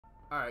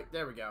Alright,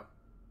 there we go.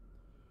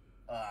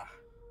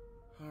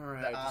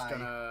 Alright, just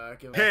gonna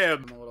give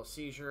him a little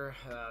seizure.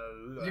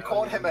 You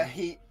called him a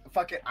he.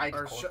 Fucking I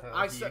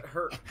said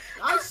her.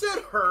 I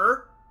said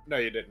her. No,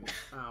 you didn't.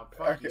 Oh,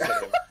 fuck you.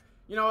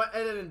 You know what?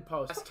 Edit and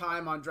post. Last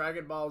time on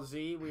Dragon Ball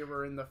Z, we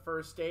were in the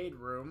first aid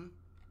room.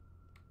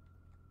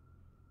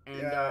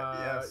 And,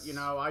 yes. you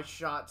know, I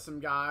shot some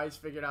guys,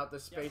 figured out the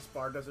space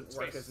bar doesn't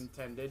work as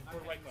intended.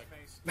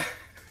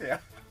 Yeah.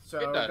 So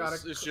it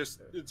does. It's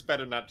just, it's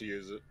better not to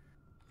use it.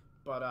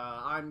 But,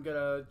 I'm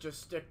gonna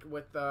just stick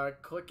with,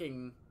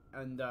 clicking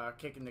and,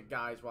 kicking the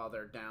guys while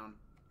they're down.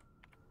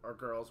 Or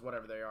girls,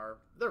 whatever they are.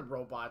 They're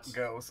robots.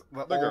 Girls.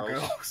 The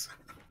girls.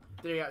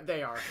 They are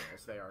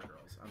girls. They are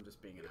girls. I'm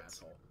just being an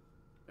asshole.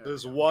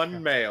 There's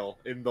one male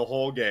in the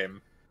whole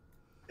game.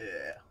 Yeah.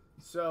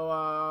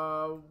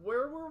 So,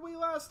 where were we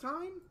last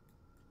time?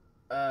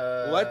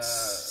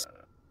 Let's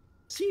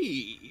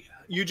see.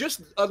 You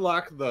just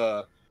unlocked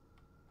the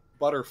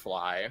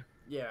butterfly.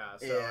 Yeah,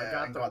 so I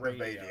got the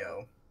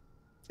radio.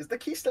 Is the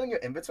key still in your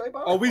inventory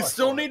bar? Oh, we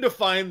still need to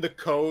find the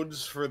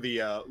codes for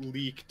the,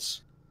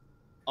 leaked,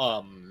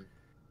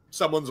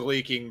 someone's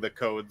leaking the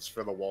codes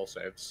for the wall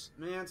safes.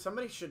 Man,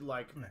 somebody should,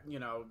 like, you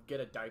know, get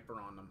a diaper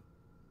on them.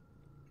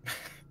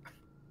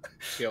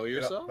 Kill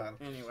yourself?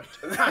 Anyway.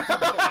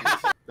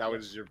 That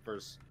was your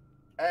first.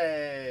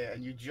 Hey,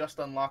 and you just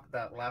unlocked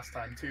that last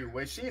time too,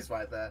 where she's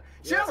right there.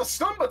 She has a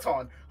stun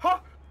baton! Huh?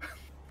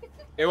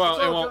 It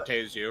won't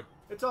tase you.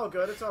 It's all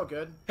good, it's all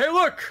good. Hey,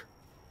 look!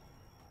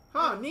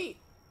 Huh, neat.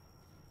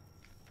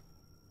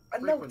 A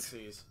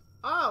Frequencies.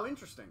 Oh,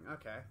 interesting,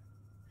 okay.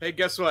 Hey,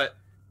 guess what?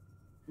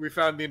 We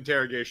found the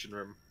interrogation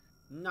room.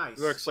 Nice.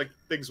 Looks like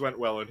things went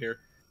well in here.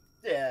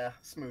 Yeah,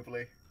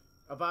 smoothly.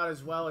 About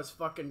as well as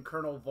fucking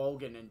Colonel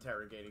Volgan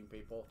interrogating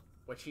people,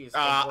 which he is.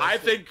 I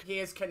think he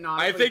is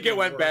canonically. I think it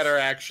went better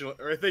actually,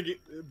 or I think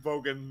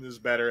Vogan is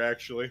better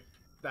actually.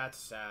 That's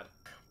sad.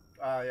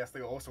 Yes,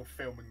 they were also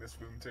filming this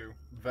room too.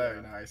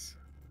 Very nice.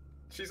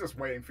 She's just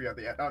waiting for you at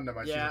the end. Oh no,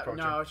 she's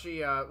approaching. No, she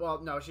well,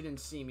 no, she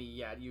didn't see me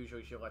yet.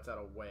 Usually she lets out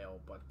a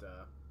wail, but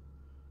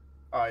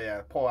Oh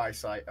yeah, poor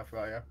eyesight. I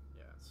forgot. Yeah.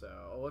 Yeah, so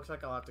it looks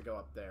like I'll have to go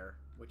up there,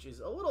 which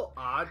is a little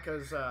odd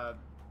because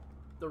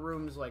the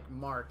room's like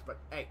marked. But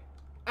hey,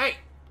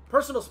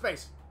 personal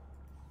space.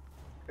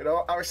 You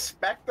know, I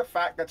respect the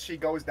fact that she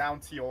goes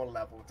down to your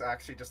level to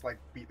actually just like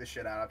beat the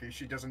shit out of you.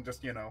 She doesn't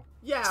just, you know.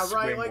 Yeah,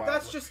 right. Like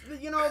that's just,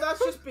 you know, that's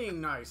just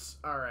being nice.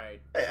 All right.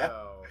 Yeah.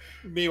 So.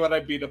 Me when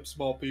I beat up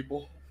small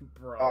people.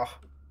 Bro. Oh,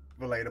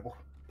 relatable.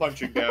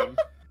 Punching down.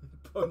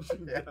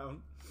 Punching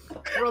down.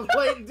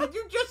 Did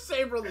you just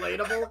say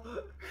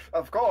relatable?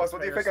 Of course.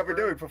 What do you think I've been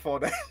doing for 4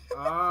 days?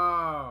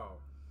 Oh.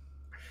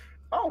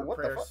 Oh, what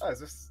the fuck is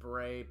this?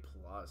 Spray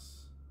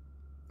plus.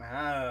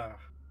 Ah.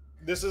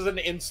 This is an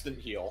instant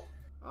heal.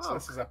 Oh, so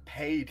this is a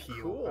paid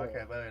heal. Cool.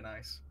 Okay, very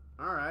nice.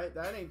 Alright,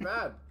 that ain't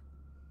bad.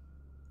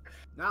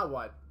 Now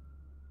what?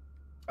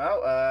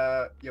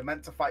 Oh, you're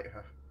meant to fight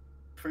her.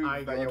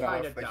 Prove that you're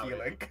worth the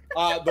healing.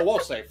 The wall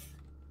safe.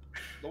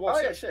 The wall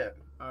safe. Yeah, shit.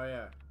 Oh,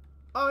 yeah.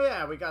 Oh,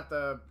 yeah, we got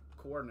the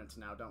coordinates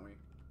now, don't we?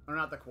 Or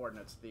not the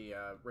coordinates, the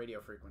radio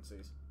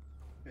frequencies.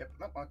 Yep,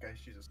 nope, okay,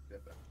 she's just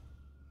dead there.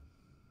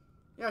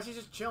 Yeah, she's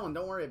just chilling,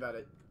 don't worry about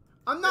it.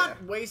 I'm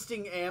not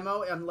wasting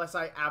ammo unless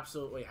I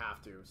absolutely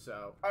have to,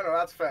 so... Oh, no,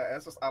 that's fair.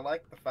 It's just, I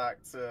like the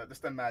fact,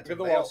 just imagine,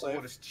 they're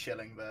all just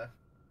chilling there.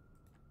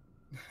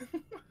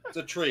 It's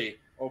a tree.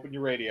 Open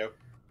your radio.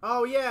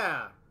 Oh,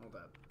 yeah! Hold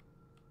up.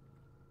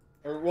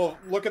 Or, well,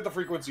 look at the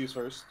frequencies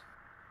first.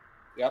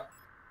 Yep.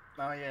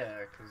 Oh,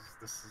 yeah, because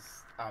this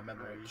is our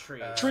memory.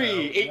 Tree.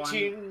 Tree,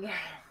 18.5.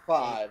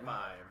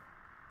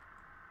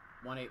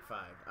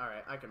 185.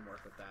 Alright, I can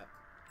work with that.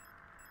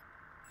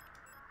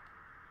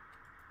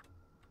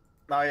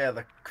 Oh yeah,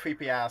 the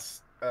creepy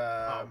ass.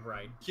 Oh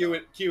right. Q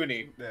and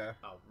E. Yeah.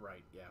 Oh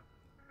right, yeah.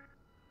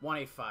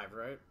 185,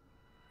 right?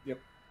 Yep.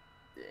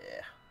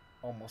 Yeah.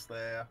 Almost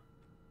there.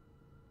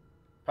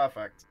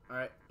 Perfect. All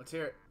right, let's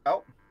hear it.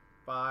 Oh.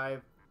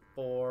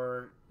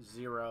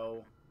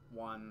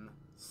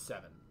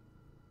 54017.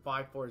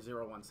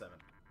 54017.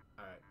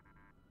 All right.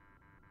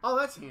 Oh,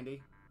 that's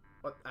handy.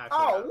 What? Actually,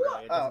 oh,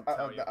 really. It doesn't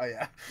tell you. Oh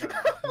yeah.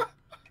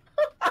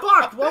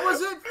 Fuck! What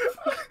was it?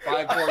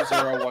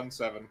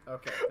 54017.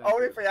 Okay.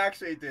 Only if they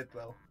actually did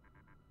though.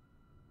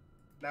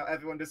 Now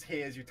everyone just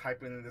hears you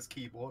typing in this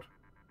keyboard,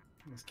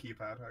 this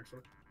keypad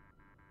actually.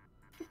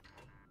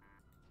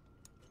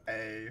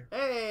 Hey.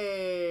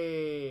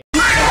 Hey.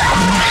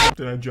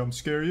 Did I jump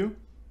scare you?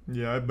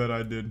 Yeah, I bet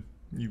I did.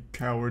 You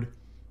coward.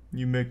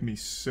 You make me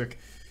sick.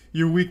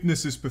 Your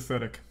weakness is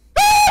pathetic.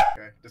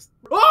 Okay, just.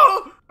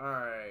 Oh!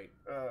 Alright.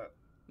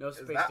 No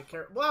space to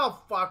carry.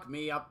 Well, fuck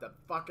me up the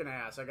fucking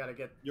ass. I gotta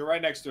get. You're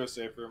right next to a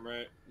safe room,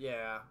 right?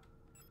 Yeah.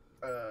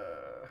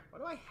 Why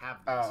do I have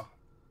this? Oh.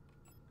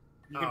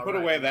 You can put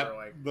away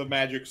the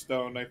magic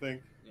stone, I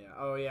think. Yeah.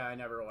 Oh yeah, I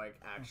never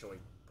actually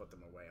put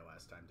them away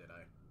last time, did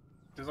I?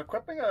 Does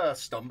equipping a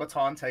stun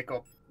baton take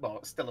up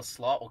still a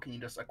slot, or can you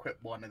just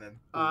equip one and then?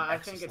 I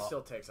think it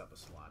still takes up a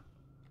slot.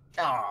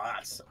 Oh,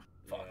 that's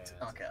fucked.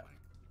 Yeah, okay.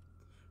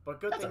 But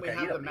good That's thing we okay, you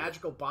have the don't need it.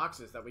 magical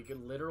boxes that we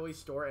can literally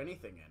store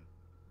anything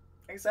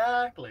in.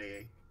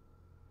 Exactly.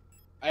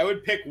 I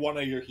would pick one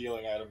of your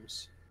healing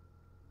items.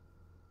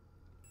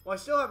 Well, I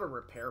still have a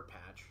repair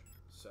patch,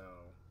 so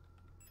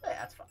Yeah,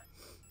 that's fine.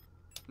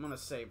 I'm gonna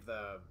save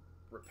the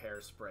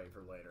repair spray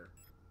for later,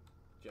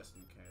 just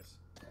in case.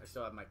 I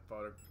still have my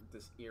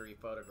this eerie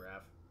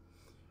photograph.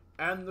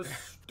 And the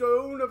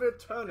Stone of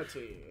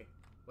Eternity,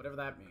 whatever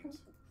that means.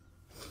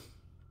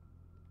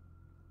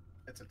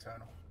 It's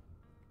eternal.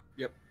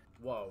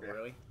 Whoa, Yeah.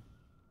 really?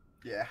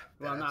 Yeah.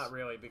 Well, that's- not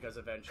really, because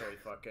eventually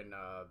fucking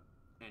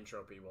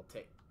entropy will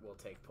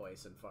take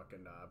place and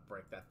fucking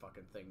break that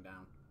fucking thing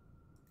down.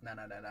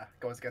 No.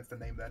 Goes against the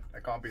name then.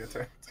 It can't be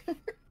eternal.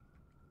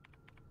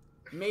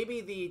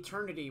 Maybe the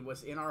eternity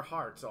was in our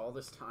hearts all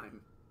this time.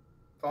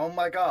 Oh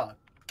my god.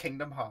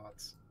 Kingdom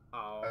Hearts.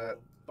 Oh,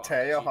 fuck,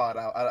 Tear your gee. heart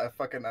out. I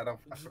forgot.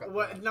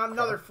 What, not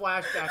another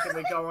flashback and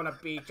we go on a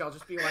beach. I'll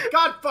just be like,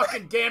 God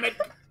fucking damn it!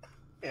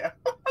 Yeah.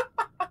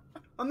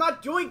 I'm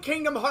not doing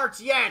Kingdom Hearts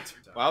yet!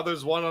 Well,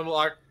 there's one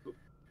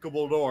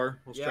unlockable door.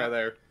 Let's try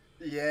there.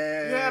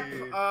 Yay. Yep,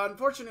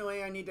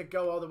 unfortunately I need to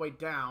go all the way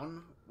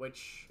down,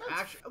 which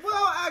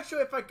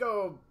actually if I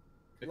go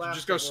If you left,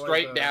 just go avoid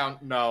straight the- down,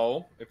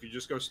 no. If you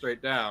just go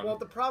straight down, Well,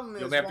 the problem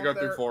is you'll have to go won't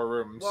through there- 4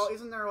 rooms. Well,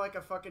 isn't there like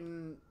a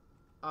fucking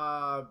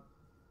robot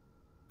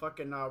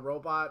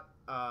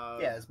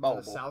Yeah, it's in the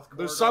mobile. south corridor?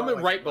 There's some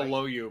like, right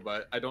below you,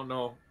 but I don't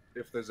know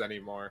if there's any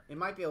more. It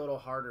might be a little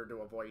harder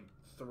to avoid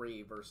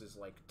 3 versus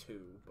like 2,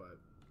 but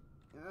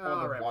Or the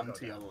alright, one we'll go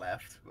to your down.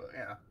 left, but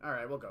yeah.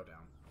 Alright, we'll go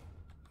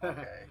down.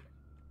 Okay.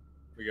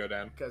 We go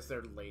down. Because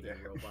they're lady Yeah.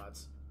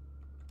 robots.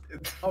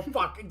 Oh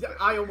fuck!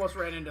 I almost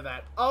ran into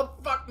that. Oh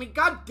fuck me!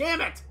 God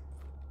damn it!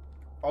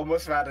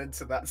 Almost ran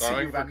into that. So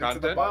Going you for ran into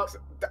the content? box.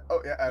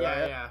 Oh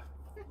yeah,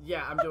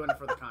 Yeah, I'm doing it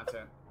for the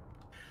content.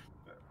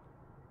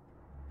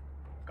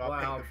 Gotta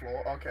Wow. paint the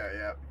floor. Okay,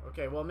 yeah.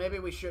 Okay, well maybe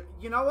we should.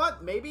 You know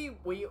what? Maybe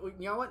you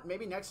know what?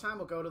 Maybe next time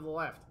we'll go to the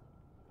left.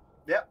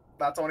 Yep,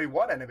 that's only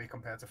one enemy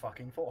compared to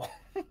fucking 4.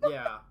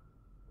 Yeah.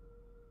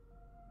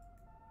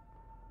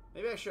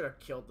 Maybe I should have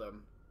killed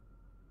them.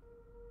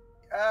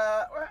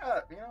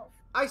 Well, you know,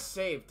 I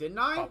saved, didn't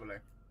I? probably.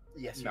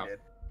 Yes, you No. did.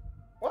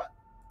 What?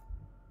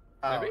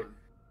 Maybe.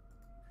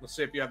 Let's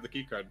see if you have the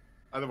key card.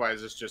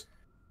 Otherwise, it's just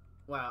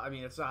Well, I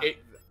mean, it's not.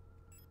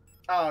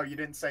 Oh, you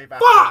didn't save that.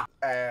 Fuck!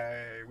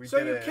 We So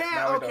did you it. can't.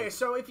 Now we Okay, don't.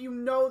 so if you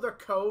know the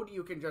code,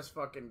 you can just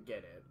fucking get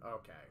it.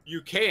 Okay.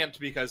 you can't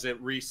because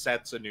it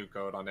resets a new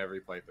code on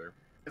every playthrough.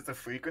 Is the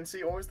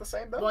frequency always the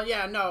same though? Well,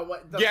 yeah, no.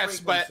 What the Yes,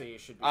 but, frequency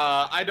should be.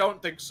 I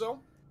don't think so.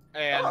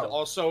 And Oh.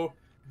 also,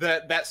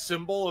 that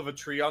symbol of a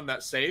tree on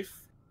that safe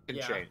can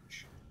Yeah.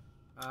 change.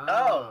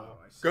 Oh.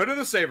 I see. Go to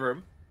the save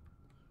room.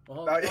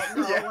 Well, Oh, no, yes.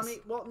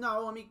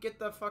 let me get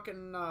the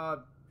fucking.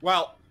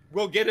 Well,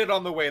 we'll get it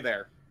on the way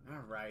there. All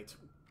right.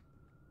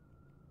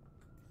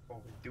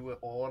 Oh, we do it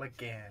all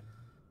again.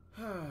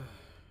 And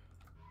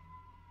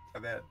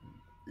then,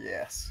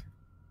 yes.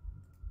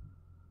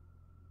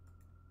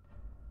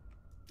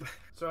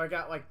 So I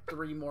got like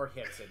 3 more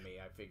hits in me.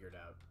 I figured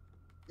out.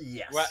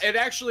 Yes. Well, it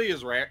actually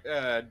is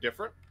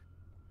different.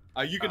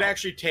 You can Oh.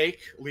 actually take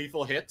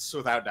lethal hits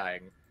without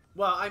dying.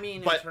 Well, I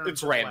mean, But in terms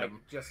it's of, random.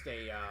 Like, just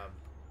a.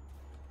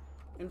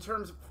 In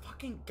terms of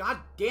fucking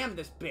goddamn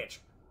this bitch.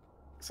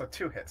 So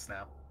 2 hits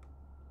now.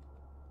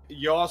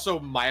 You also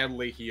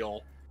mildly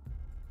heal.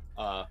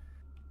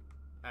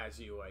 As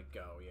you like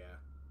go, yeah.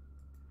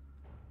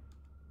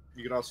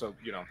 You could also,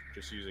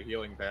 just use a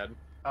healing pad.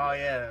 Oh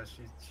yeah,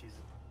 she's.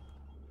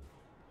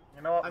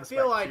 You know what? I Respect.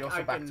 feel like She also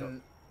I backed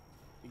can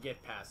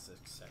get past this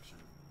section.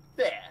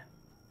 up.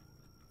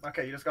 Yeah.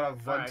 Okay, you just gotta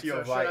run Alright, to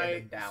your so right should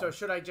and then down. So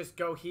should I just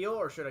go heal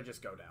or should I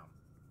just go down?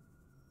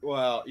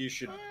 Well, you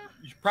should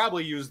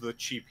probably use the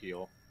cheap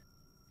heal.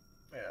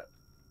 Yeah.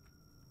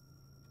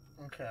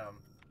 Okay.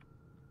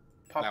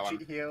 That Pop one.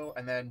 cheat heal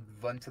and then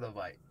run to the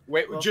right.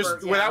 Wait, Well, just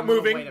first- yeah, without I'm gonna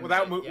moving, wait a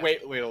without minute, yeah.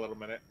 wait a little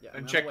minute, Yeah, and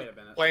I'm gonna check, wait a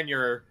minute. plan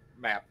your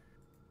map.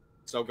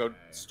 So go Okay.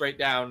 straight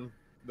down,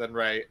 then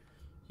right.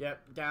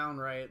 Yep, down,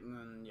 right, and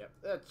then yep.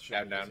 That should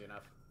Down, be down. easy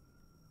enough.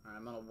 Alright,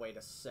 I'm gonna wait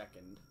a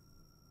second.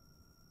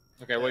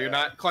 Okay, well you're Yeah.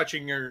 not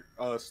clutching your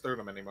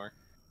sternum anymore.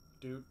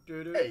 Do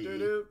do do Hey.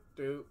 do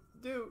do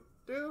do do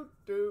do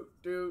do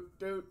do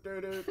do do do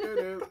do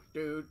do do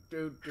do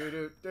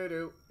do do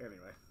do.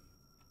 Anyway,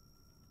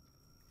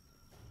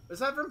 is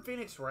that from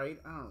Phoenix Wright?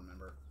 I don't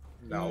remember.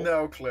 No.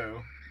 No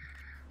clue.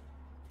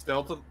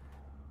 Still to.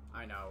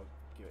 I know.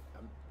 Give it.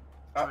 I'm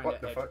trying What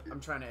to the edge. fuck?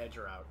 I'm trying to edge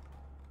her out.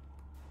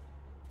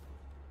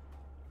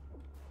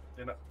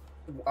 You know.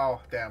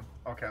 Oh damn.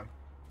 Okay.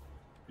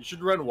 You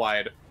should run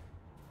wide.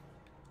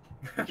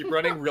 You keep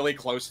running really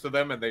close to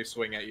them, and they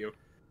swing at you.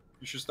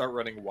 You should start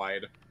running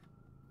wide.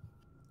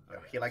 Oh,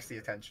 he likes the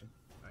attention.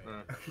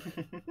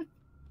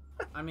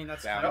 I mean,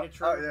 that's Down. kind of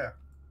true. Oh yeah.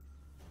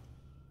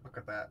 Look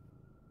at that.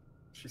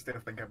 She's still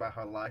thinking about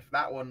her life.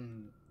 That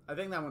one. I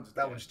think that one's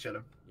That dead. one's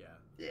chilling. Yeah,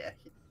 Yeah.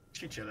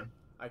 She chilling.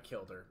 I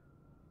killed her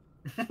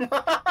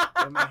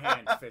with my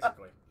hands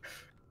physically.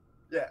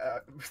 Yeah.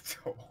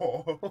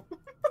 Oh,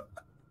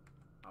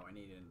 I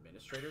need an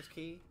administrator's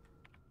key?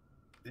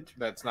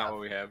 That's not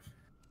what we have.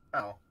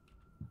 Oh.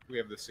 We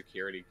have the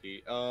security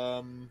key.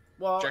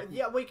 Well, check,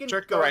 we can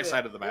check go the right to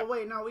side of the map. Well,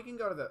 wait, no, we can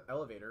go to the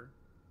elevator.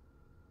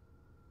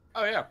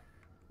 Oh, yeah.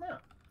 Yeah.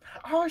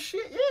 Oh,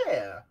 shit,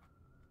 yeah.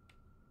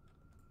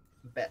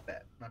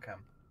 Bet. Okay.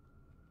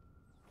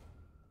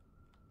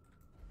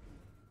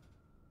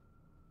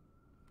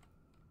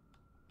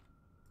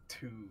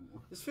 Two.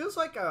 This feels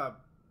like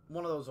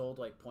one of those old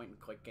like point and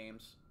click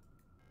games.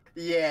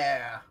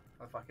 Yeah.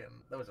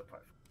 That was a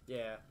part.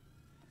 Yeah,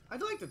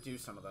 I'd like to do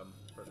some of them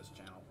for this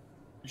channel.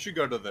 You should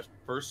go to the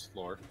first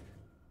floor.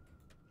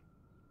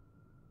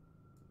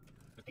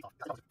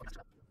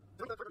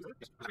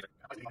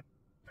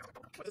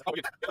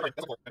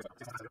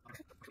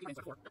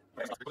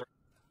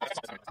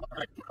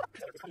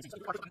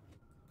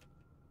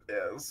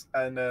 Yes,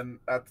 and then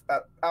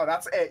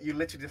that's it. You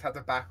literally just have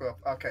to back up.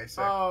 Okay,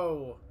 so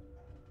Oh.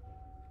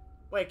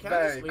 Wait, can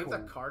I just Very leave the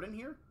cool. card in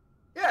here?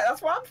 yeah,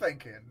 that's what I'm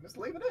thinking. Just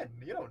leave it in.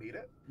 You don't need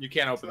it. You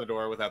can't open the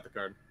door without the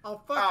card.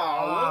 Oh, fuck Oh,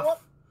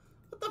 off.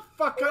 What the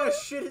fuck kind of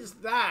shit is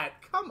that?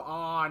 Come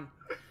on.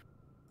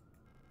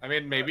 I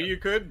mean, maybe you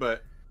could,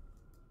 but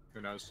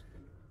who knows?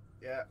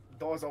 Yeah,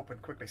 door's open.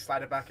 Quickly,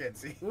 slide it back in.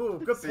 See.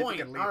 Ooh, good See if you point.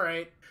 can leave. All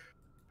right.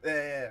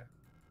 Yeah.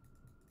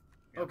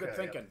 Oh, good Okay,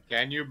 thinking.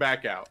 Can you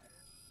back out?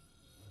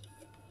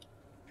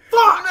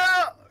 Fuck!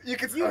 No! You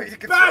can. You you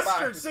can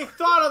bastards! survive. They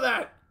thought of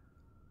that!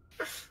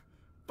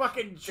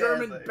 Fucking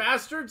German they-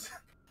 bastards!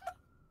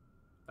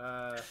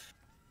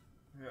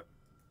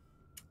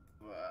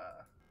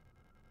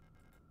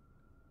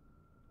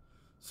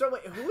 So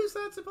wait, who is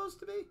that supposed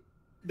to be?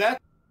 That's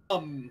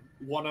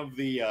one of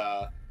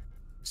the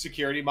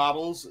security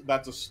models.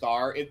 That's a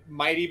star. It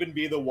might even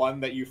be the one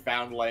that you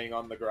found laying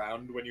on the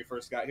ground when you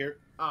first got here,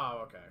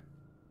 Oh, okay.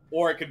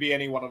 or it could be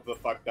any one of the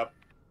fucked up.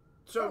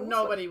 So Oh,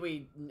 nobody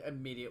we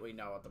immediately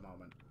know at the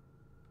moment.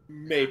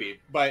 Maybe,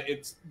 but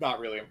it's not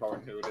really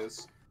important who it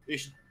is.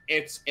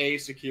 It's a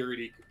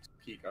security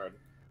key card.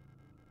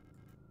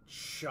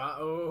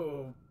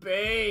 Oh,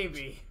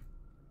 baby.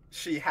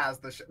 She has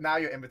the. Now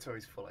your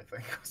inventory's full. I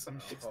think. Or some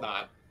shit. It's Hold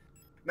not. on.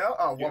 No.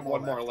 Oh, You have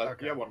one more left.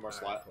 Okay. You have one more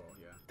Alright, slot. cool,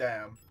 yeah.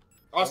 Damn.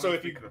 Also, Only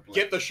if you we could've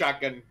get the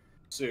shotgun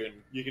soon,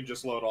 you can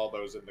just load all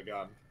those in the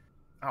gun.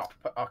 Oh.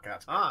 Okay.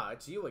 That's good. Ah,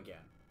 it's you again.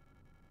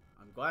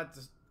 I'm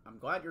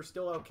glad you're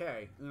still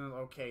okay.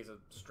 Okay is a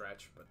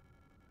stretch, but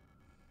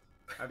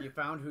have you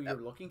found who you're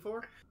looking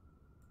for?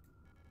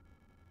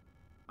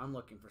 I'm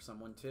looking for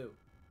someone too.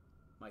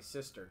 My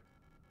sister.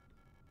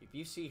 If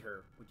you see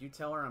her, would you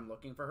tell her I'm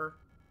looking for her?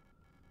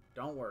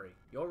 Don't worry,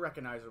 you'll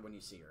recognize her when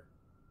you see her.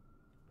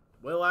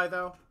 Will I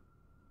though?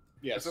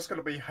 Yes. It's just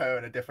gonna be her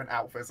in a different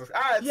outfit. It's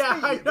Yeah,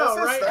 me, I the know,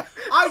 right? sister.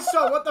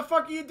 Isa, what the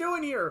fuck are you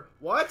doing here?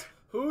 What?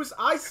 Who's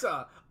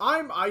Isa?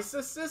 I'm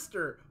Isa's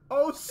sister.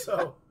 Oh,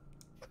 so.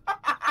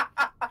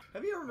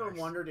 Have you ever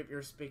wondered if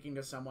you're speaking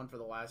to someone for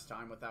the last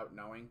time without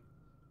knowing?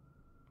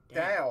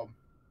 Damn.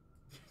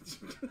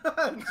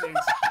 Jinx,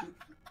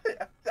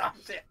 Oh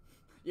shit.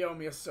 you owe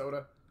me a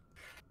soda.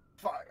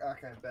 Fuck.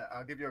 Okay. Bet.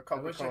 I'll give you a I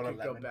wish I Coca-Cola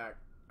could go lemon. back.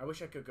 I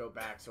wish I could go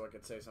back so I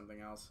could say something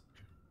else.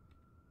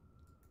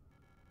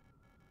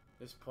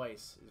 This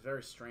place is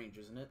very strange,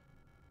 isn't it?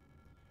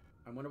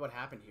 I wonder what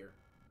happened here.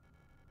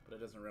 But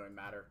it doesn't really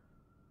matter.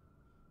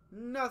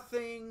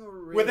 Nothing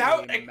really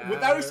Without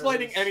matters.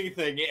 explaining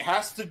anything, it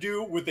has to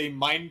do with a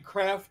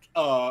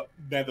Minecraft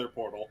nether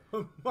portal.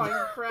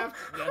 Minecraft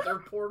nether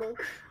portal?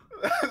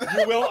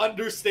 You will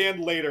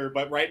understand later,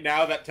 but right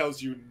now that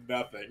tells you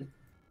nothing.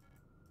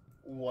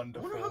 I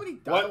Wonderful. wonder how many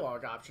What?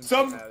 dialogue options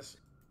Some- it has.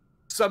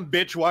 Some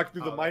bitch walked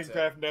through the Oh, that's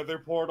Minecraft nether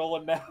portal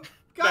and now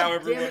God now damn it,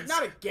 everyone's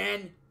not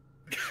again!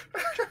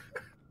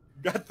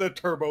 got the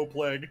turbo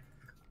plague.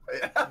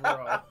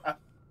 Bro.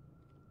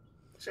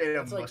 Shade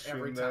of It's like mushroom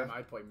every there. time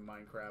I play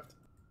Minecraft.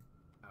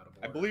 Out of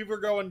I order. believe we're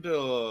going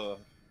to,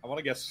 I want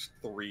to guess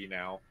 3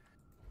 now.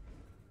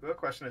 The real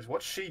question is,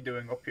 what's she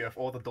doing up here if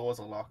all the doors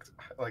are locked?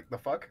 Like, the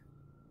fuck?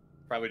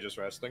 Probably just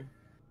resting.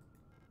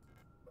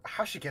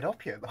 How'd she get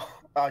up here,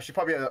 though? She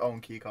probably had her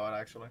own key card,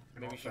 actually.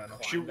 Maybe she Fair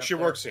enough. climbed up She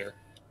there. works here.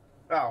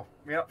 Oh,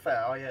 yeah,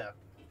 fair. Oh, yeah.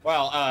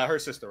 Well, her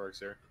sister works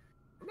here.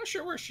 I'm not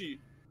sure how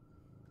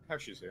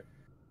she's here.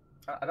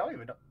 I don't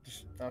even know.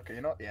 Okay,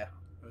 you know, yeah.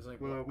 I was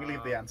like, We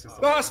leave the answers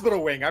to The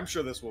hospital wing. I'm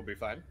sure this will be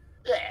fine.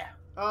 Yeah.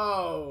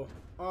 Oh.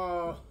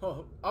 Hello.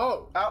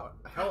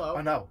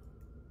 Oh, no.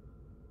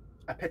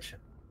 A picture.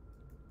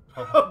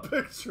 A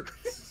picture.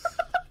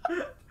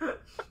 Shut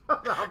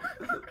up.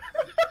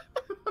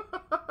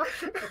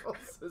 Oh,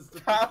 sister,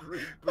 Stop.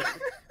 reboot.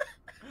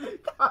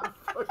 God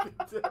fucking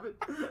damn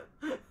it.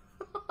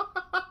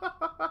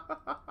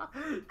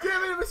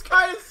 Damn it, it was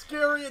kind of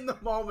scary in the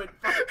moment.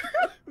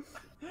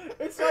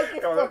 It's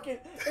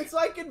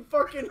like in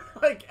fucking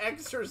like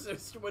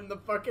Exorcist when the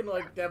fucking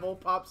like devil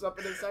pops up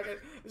in a second.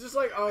 It's just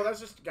like, oh, that's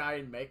just a guy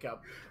in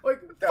makeup. Like,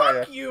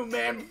 fuck you,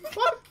 man.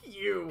 Fuck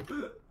you.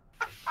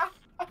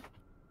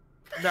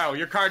 No,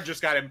 your card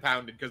just got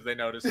impounded because they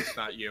noticed it's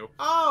not you.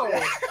 Oh.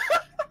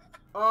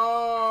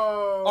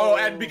 Oh. Oh,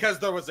 and because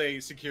there was a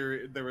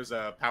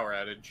power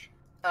outage.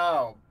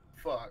 Oh.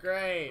 fuck?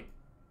 Great.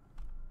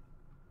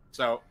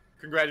 So,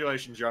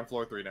 congratulations, you're on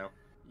floor 3 now.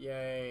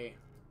 Yay.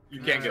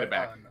 You can't get it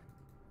back. No.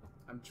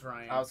 I'm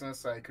trying. I was gonna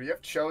say, could you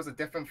have chose a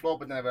different floor,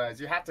 but never realized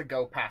you had to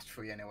go past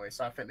 3 anyway,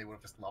 so I think they would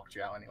have just locked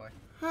you out anyway.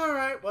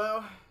 Alright,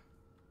 well.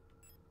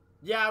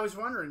 Yeah, I was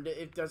wondering,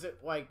 does it,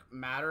 like,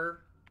 matter?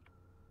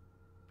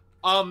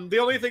 The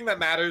only thing that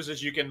matters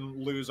is you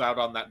can lose out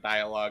on that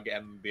dialogue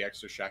and the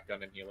extra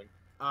shotgun and healing.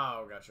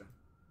 Oh, gotcha.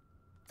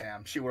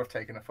 Damn, she would have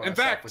taken it for In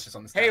herself, fact, which is hey,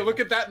 understandable. look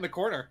at that in the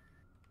corner.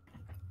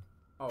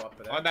 Oh, up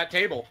there. On that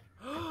table.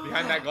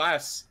 Behind that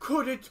glass.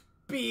 Could it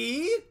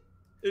be?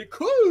 It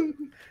could!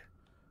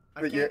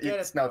 I can't Yeah, get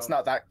it, no, it's though.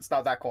 not that. It's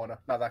not that corner.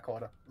 Not that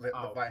corner. The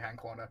Oh. right-hand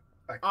corner.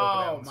 Like, over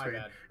there Oh, on the my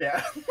screen. bad.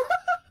 Yeah.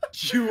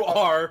 You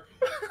are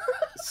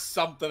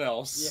something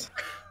else.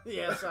 Yeah.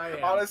 Yes, I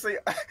am. Honestly,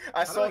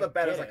 I saw do the I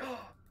bed. I was get like, it?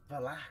 oh,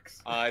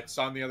 relax. It's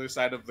on the other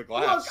side of the Look,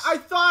 glass. I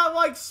thought,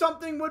 like,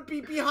 something would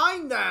be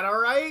behind that,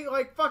 alright?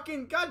 Like,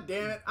 fucking,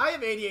 goddamn it. I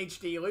have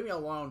ADHD. Leave me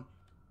alone.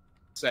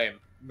 Same.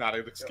 Not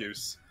an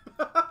excuse.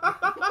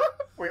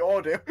 We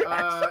all do.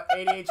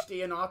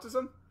 ADHD and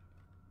autism?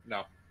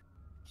 No.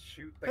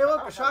 Shoot. Hey, look, oh, a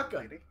hello,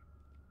 shotgun. lady.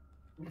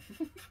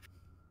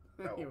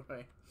 No.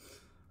 Anyway.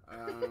 I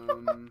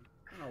don't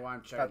know why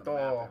I'm checking That the map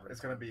door every is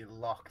going to time. be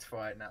locked for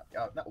right now.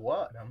 Oh, no,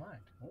 what? Never mind.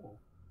 Ooh.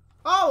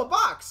 Oh, a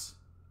box!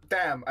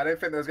 Damn, I didn't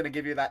think they was going to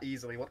give you that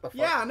easily. What the fuck?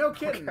 Yeah, no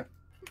kidding.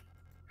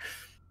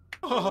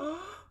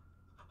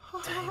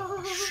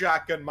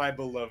 Shotgun, my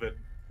beloved.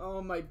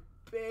 Oh, my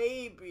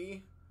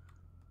baby.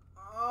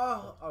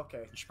 Oh,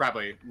 okay. You should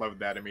probably load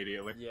that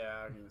immediately.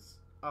 Yeah, I guess.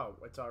 Oh,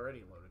 it's already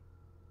loaded.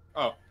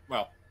 Oh,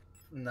 well.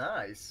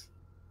 Nice.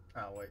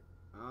 Oh, wait.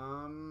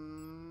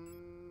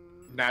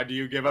 Now, do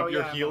you give up Oh,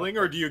 your yeah, healing,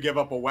 or do you give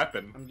up a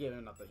weapon? I'm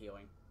giving up the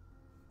healing.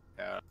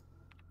 Yeah.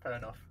 Fair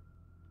enough.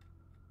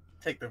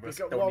 Take the risk.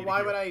 Because, Don't well, need to why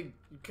heal. would I?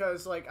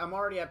 Because, like, I'm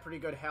already at pretty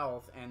good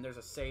health, and there's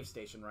a save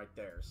station right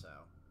there, so.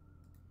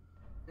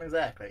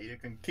 Exactly. You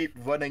can keep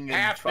running and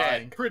Half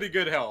trying. that. Pretty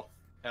good health.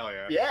 Hell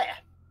yeah. Yeah.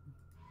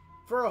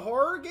 For a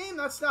horror game,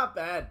 that's not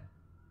bad.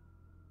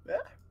 Yeah.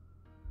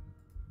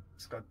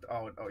 It's got.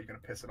 Oh, you're gonna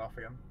piss it off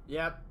again.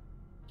 Yep.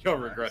 You'll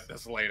regret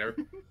this later.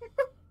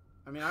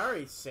 I mean, I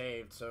already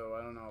saved, so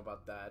I don't know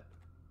about that.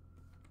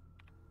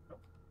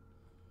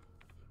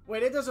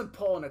 Wait, it doesn't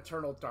pull an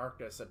Eternal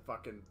Darkness that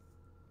fucking,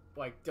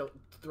 like,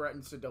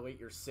 threatens to delete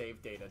your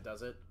save data,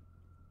 does it?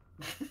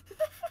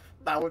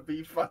 That would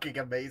be fucking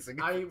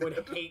amazing. I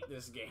would hate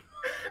this game.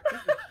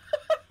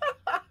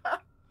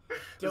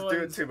 Just do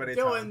it too many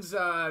Dylan's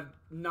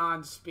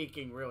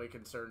non-speaking really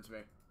concerns me.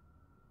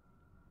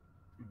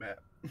 Bet.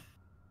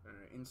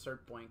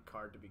 Insert blank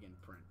card to begin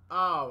print.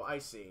 Oh, I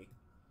see.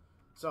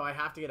 So I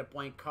have to get a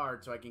blank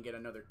card so I can get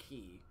another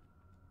key.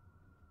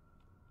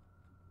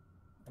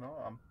 No,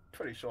 I'm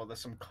pretty sure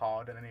there's some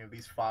card in any of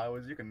these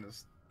files. You can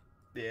just,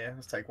 yeah,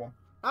 just take one.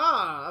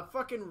 Ah, a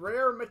fucking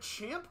rare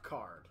Machamp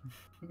card.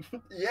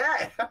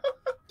 Yeah.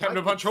 Time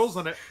to punch holes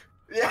in it.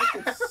 Yeah. I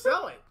could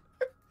sell it.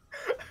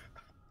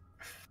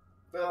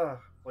 Ugh,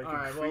 like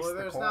Alright, increase well, the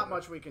there's corner. not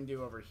much we can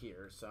do over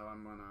here, so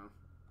I'm gonna...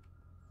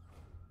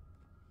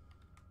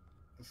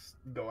 Just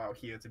go out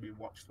here to be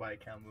watched by a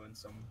camera and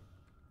some.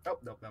 Oh,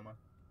 nope, never mind.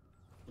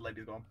 The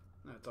lady's gone.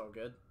 That's all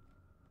good.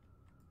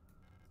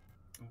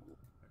 Ooh.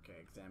 Okay,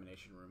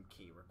 examination room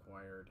key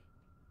required.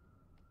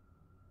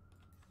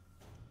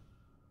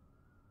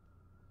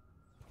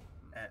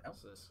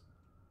 What's this?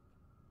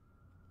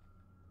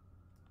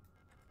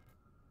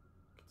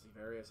 Can see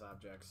various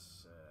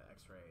objects,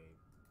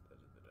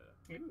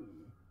 X-ray. Ooh.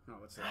 Oh,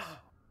 what's this?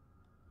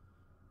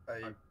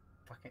 A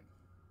fucking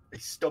a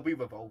stubby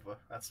revolver.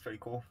 That's pretty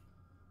cool.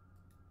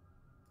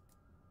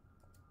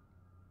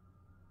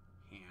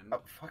 Hand. Oh,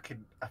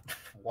 fucking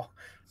what?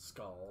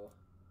 Skull.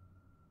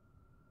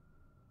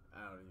 I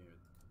don't even.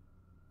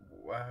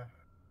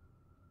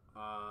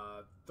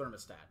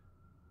 Thermostat.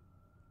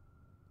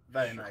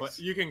 Very nice.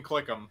 You can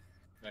click them.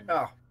 And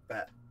Oh,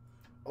 that.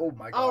 Oh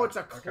my god. Oh, it's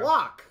a Okay.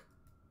 clock!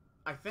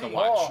 I to think.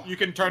 watch. Oh. You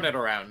can turn it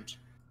around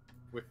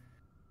with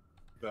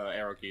the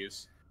arrow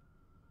keys.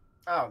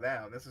 Oh,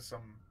 damn. This is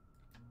some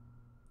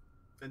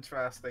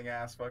interesting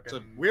ass fucking. It's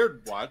a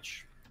weird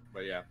watch,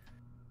 but yeah.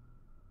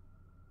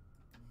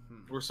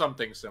 Hmm. Or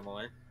something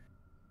similar.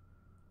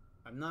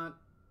 I'm not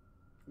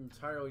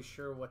entirely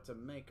sure what to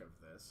make of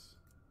this.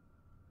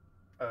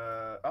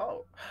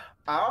 Oh.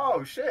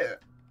 Oh, shit.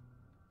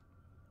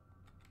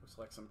 Looks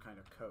like some kind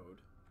of code.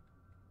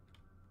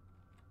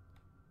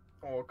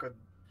 Or could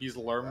He's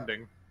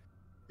learning.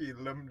 he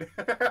limbed?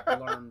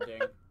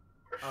 Learning.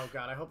 Oh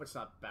god, I hope it's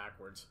not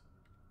backwards.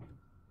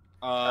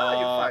 You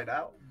find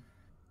out.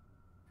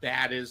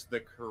 That is the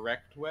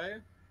correct way,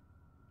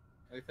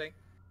 I think.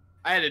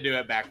 I had to do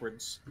it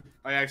backwards.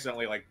 I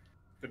accidentally, like,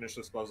 finished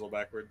this puzzle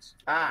backwards.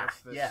 Ah, What's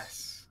this?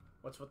 yes.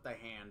 What's with the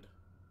hand?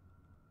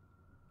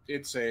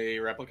 It's a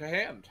replica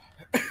hand.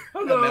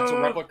 Hello. And that's a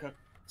replica.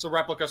 It's a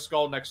replica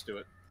skull next to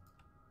it.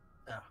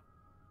 Ah.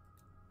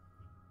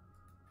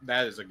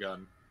 That is a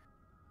gun.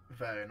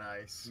 Very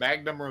nice.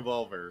 Magnum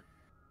revolver.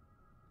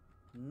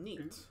 Neat.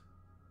 Alright,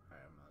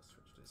 I'm gonna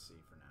switch to C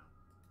for now.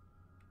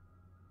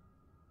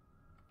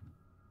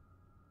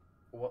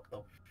 What the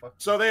fuck?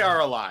 So they are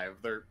alive.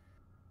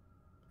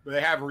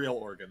 They have real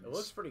organs. It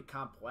looks pretty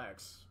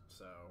complex,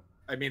 so...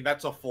 I mean,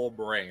 that's a full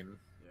brain.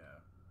 Yeah.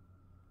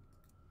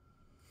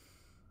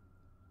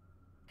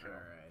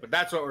 Alright. But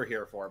that's what we're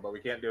here for, but we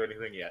can't do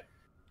anything yet.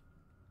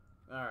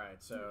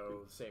 Alright,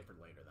 so save for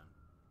later then.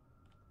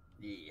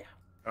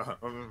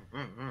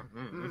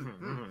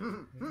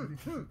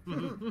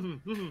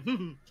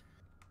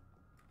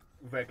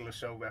 Regular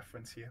show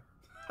reference here.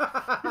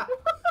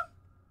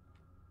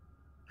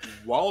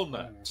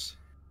 Walnuts.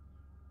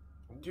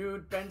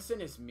 Dude,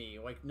 Benson is me,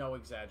 like, no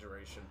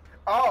exaggeration.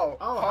 Oh!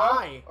 Oh, huh?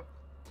 hi!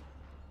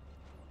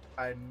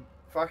 I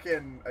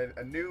fucking...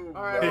 a new...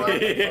 Alright, well,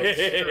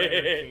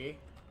 key.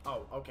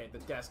 Oh, okay, the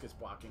desk is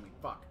blocking me.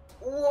 Fuck.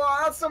 Wow,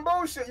 that's some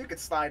bullshit! You could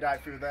slide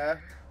out through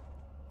there.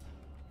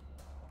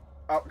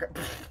 Oh, okay.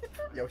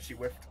 Yo, she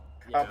whiffed.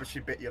 Yeah. Oh, but she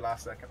bit you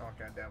last second. Oh,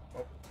 goddamn.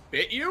 Oh.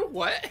 Bit you?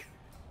 What?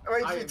 I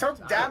mean, I she took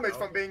don't damage know.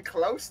 from being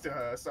close to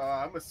her, so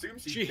I'm assuming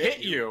She bit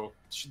hit you.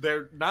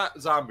 They're not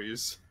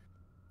zombies.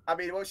 I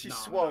mean, when she Nom,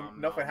 swung,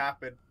 nom, nothing nom.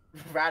 happened.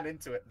 Ran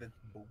into it, then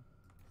boom.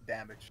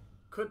 Damage.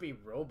 Could be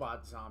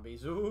robot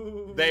zombies.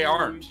 Ooh, They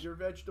aren't. Your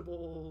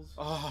vegetables.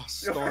 Oh,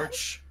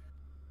 Storch.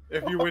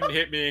 If you wouldn't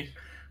hit me.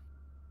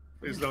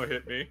 Please don't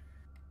hit me.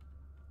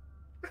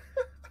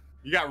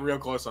 You got real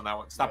close on that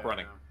one. Stop Yeah,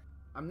 running.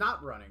 I'm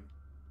not running.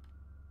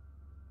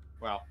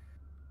 Well,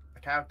 The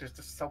character's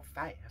just so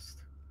fast.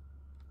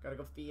 Gotta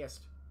go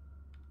fast.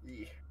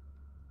 Yeah.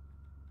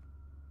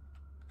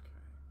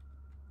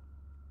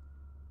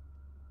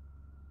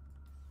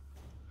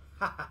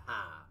 Ha ha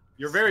ha.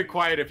 you're very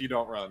quiet if you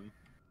don't run.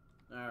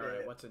 Alright,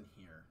 Yeah. what's in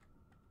here?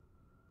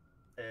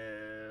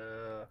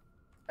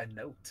 A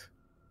note.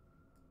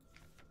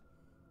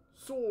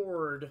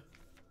 Sword.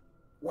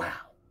 Wow.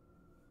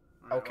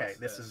 Alright, Okay, what's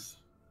this is-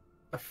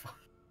 The fuck?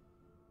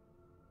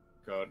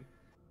 Good.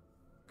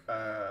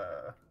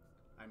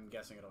 I'm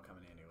guessing it'll come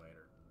in handy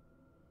later.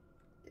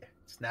 Yeah,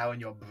 it's now in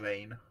your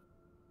brain.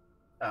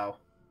 Oh,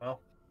 well,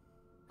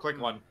 Click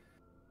one.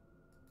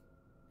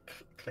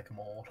 click them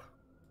all.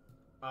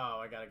 Oh,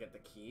 I gotta get the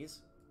keys?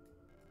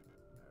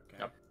 Okay.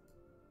 Yep.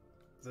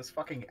 Is this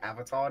fucking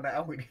Avatar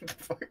now? We need to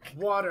fucking...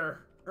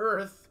 Water,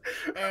 earth,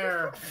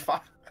 air,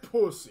 Fuck.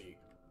 pussy.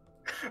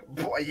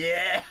 Boy,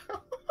 yeah!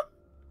 Oh,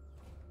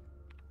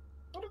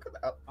 look at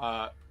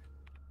that.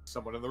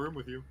 Someone in the room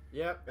with you.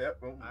 Yep. Yep.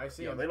 Oh, I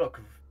see yeah, him. they look...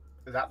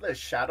 Is that the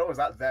shadow? Is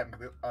that them?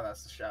 Oh,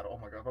 that's the shadow. Oh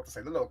my god, I was about to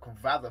say, they look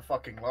rather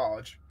fucking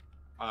large.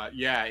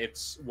 Yeah,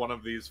 it's one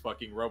of these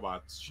fucking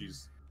robots.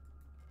 She's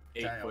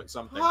 8 Damn. foot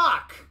something.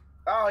 Fuck!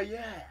 Oh,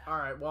 yeah!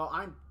 Alright, well,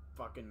 I'm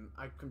fucking...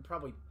 I can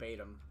probably bait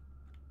him.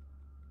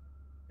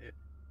 Yeah.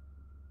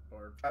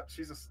 Or...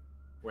 She's just...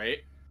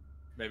 Wait.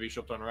 Maybe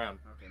she'll turn around.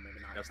 Okay, maybe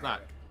not. Guess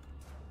not.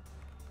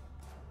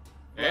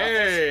 Okay.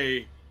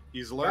 Hey!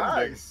 He's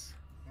learning. Nice!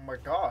 Oh my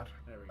god.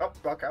 There we go.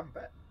 Oh, okay, I'm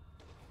back.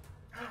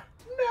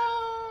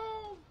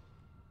 No!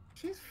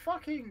 She's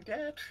fucking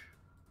dead.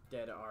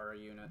 Dead Aura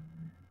unit.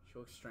 She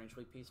looks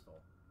strangely peaceful.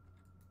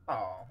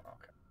 Oh,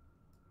 okay.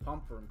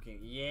 Pump room king.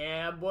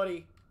 Yeah,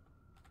 buddy.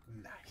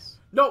 Nice.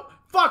 No!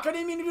 Fuck! I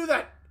didn't mean to do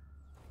that!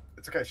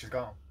 It's okay, she's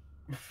gone.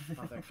 Oh,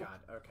 thank God.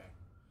 Okay.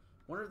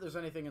 Wonder if there's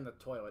anything in the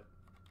toilet.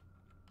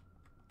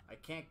 I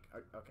can't...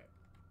 Okay.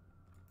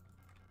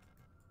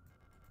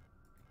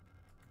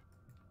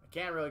 I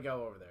can't really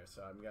go over there,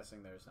 so I'm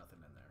guessing there's nothing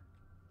in there.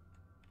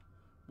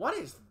 What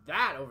is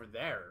that over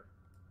there?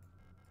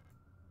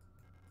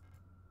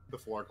 The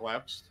floor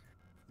collapsed.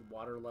 The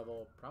water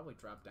level probably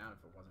dropped down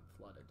if it wasn't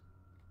flooded.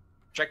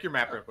 Check your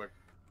map real quick.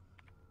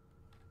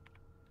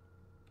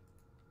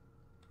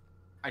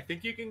 I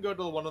think you can go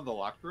to one of the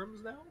locked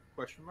rooms now?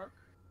 Question mark.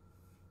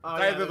 Oh,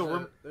 It's yeah, either the there's,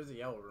 room- there's a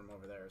yellow room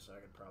over there, so I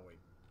could probably...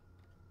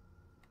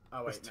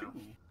 Oh, There's wait, no. 2.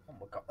 Oh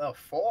my god. Oh,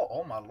 4?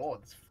 Oh my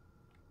lord.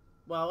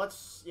 Well,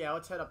 let's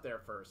head up there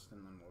first,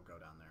 and then we'll go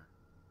down there.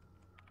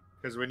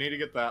 Because we need to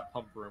get that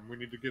pump room. We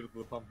need to get to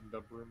the pump and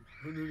dump room.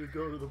 We need to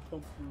go to the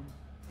pump room.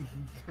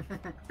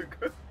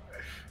 Good.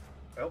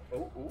 Oh,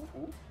 oh, oh,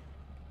 oh.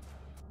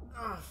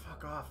 Oh,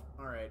 fuck off.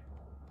 Alright.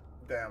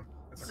 Damn.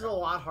 It's This is a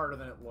lot harder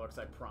than it looks,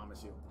 I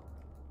promise you.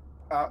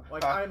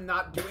 Like, okay. I'm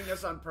not doing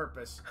this on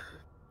purpose.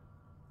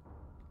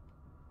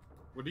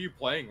 What are you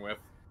playing with?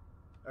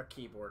 A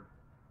keyboard.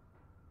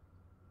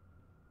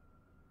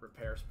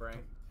 Repair spray.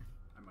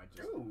 I might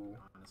just... Ooh.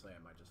 Honestly,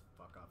 I might just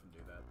fuck off and do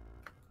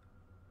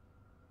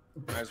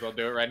that. Might as well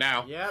do it right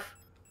now. Yep.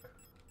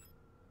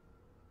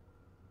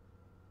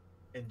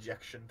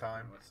 Injection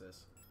time. What's this?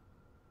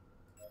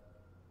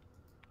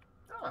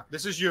 Ah,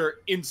 This is your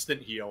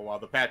instant heal while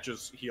the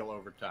patches heal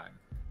over time.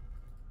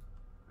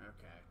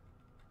 Okay.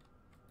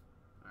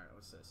 Alright,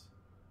 what's this?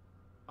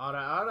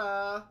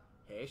 Ara.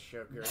 Hey,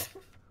 sugar.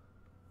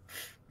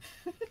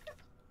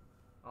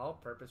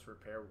 All-purpose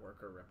repair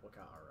worker replica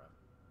aura.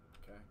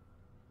 Okay.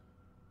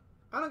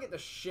 I don't get the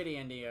shitty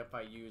ending if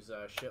I use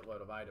a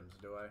shitload of items,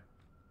 do I?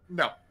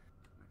 No. Okay.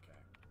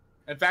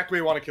 In fact,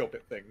 we want to kill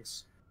pit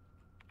things.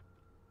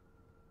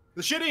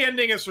 The shitty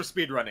ending is for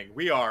speedrunning.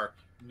 We are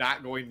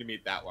not going to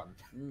meet that one.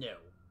 No.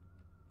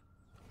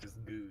 just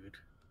good.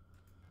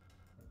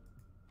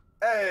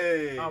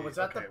 Hey! Oh, was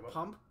that okay, the well,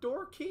 pump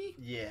door key?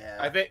 Yeah.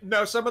 I think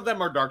no. Some of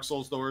them are Dark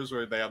Souls doors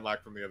where they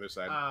unlock from the other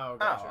side. Oh,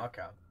 gotcha. Oh,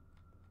 okay.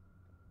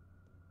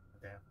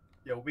 Damn.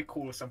 Yo, it'd be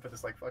cool if something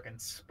just like fucking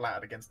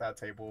splattered against that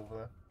table over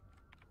there.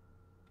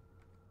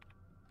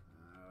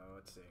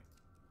 Let's see.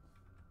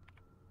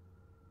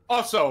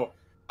 Also,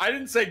 I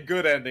didn't say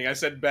good ending. I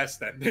said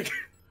best ending.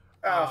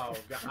 Oh,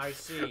 I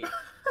see.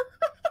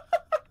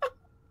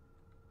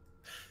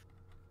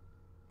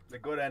 The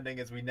good ending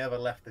is we never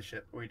left the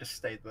ship. We just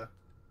stayed there.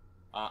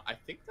 I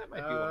think that might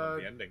be one of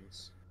the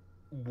endings.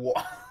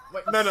 What?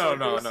 Wait, No.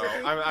 seriously?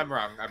 I'm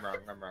wrong.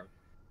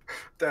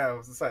 Damn, I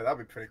was gonna say that'd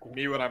be pretty cool.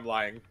 Me when I'm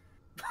lying.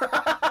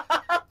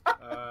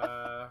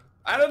 Uh,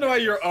 I don't know why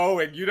you're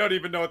owing. You don't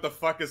even know what the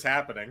fuck is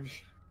happening.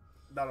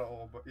 Not at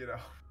all, but you know.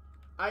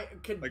 I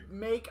can Like-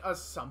 make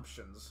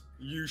assumptions.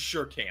 You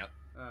sure can't.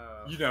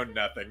 Uh, You know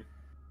nothing.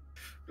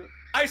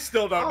 I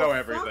still don't know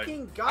everything.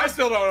 Fucking God. I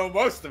still don't know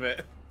most of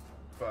it.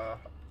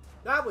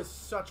 That was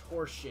such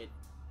horseshit.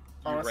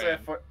 Honestly, ran.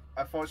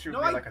 I thought you would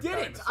No, be I like a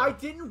didn't. dinosaur. I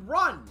didn't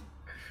run.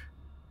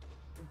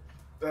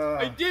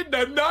 I did.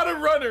 I'm not a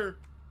runner.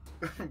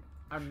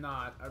 I'm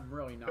not. I'm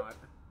really not.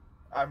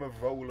 I'm a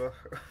roller.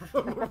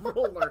 I'm a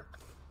roller.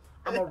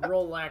 I'm a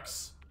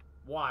Rolex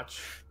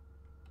watch.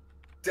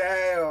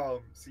 Damn.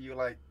 So you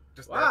like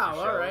just there Wow. for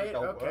All show, right.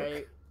 don't Okay.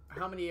 work?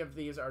 How many of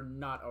these are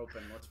not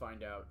open? Let's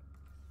find out.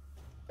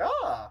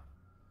 Ah.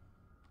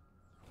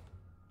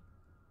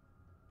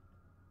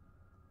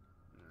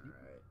 All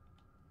right.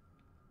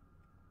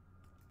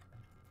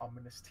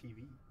 Ominous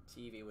TV.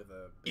 TV with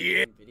a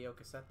Yeah. built-in video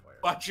cassette player.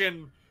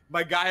 Watching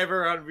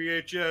MacGyver on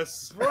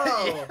VHS. Bro,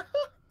 I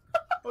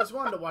always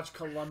wanted to watch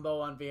Columbo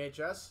on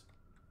VHS.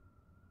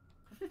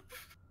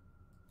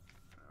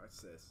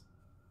 What's this?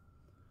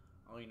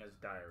 Alina's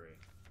diary.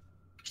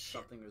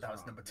 Something is That was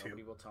wrong. number 2.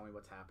 Nobody will tell me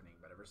what's happening,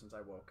 but ever since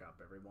I woke up,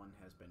 everyone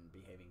has been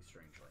behaving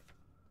strangely.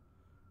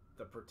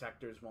 The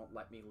protectors won't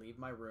let me leave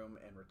my room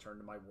and return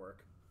to my work,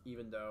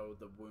 even though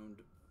the wound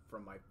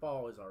from my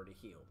fall is already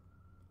healed.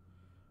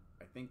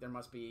 I think there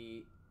must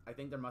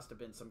have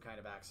been some kind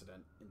of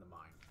accident in the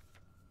mine.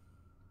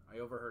 I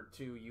overheard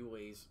 2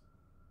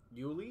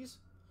 Yulis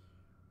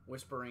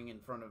whispering in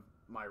front of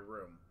my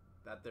room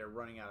that they're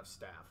running out of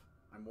staff.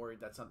 I'm worried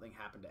that something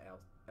happened to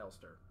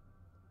Elster.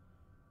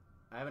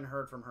 I haven't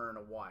heard from her in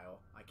a while.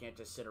 I can't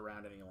just sit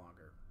around any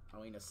longer.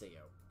 Alina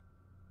Seo.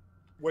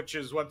 Which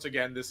is, once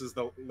again, this is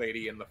the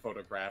lady in the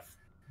photograph.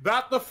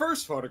 Not the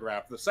first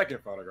photograph, the second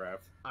photograph.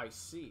 I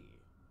see.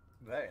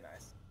 Very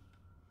nice.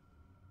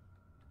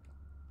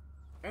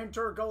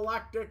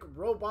 Intergalactic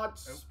robot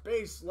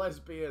space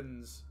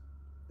lesbians.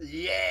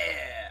 Yeah.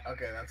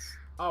 Okay, that's.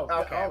 Oh,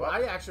 Okay, well-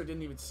 I actually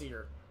didn't even see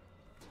her.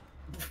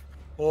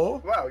 Oh?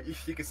 Wow,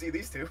 you can see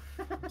these two.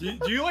 do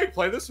you, like,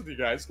 play this with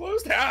your eyes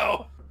closed?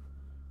 How?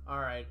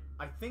 Alright,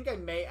 I think I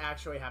may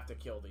actually have to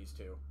kill these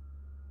 2.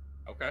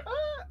 Okay.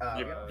 Uh,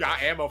 You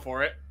got ammo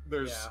for it.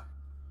 There's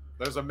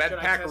a med Should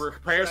I pack, a test-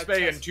 repair should I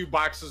spray, and test- 2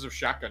 boxes of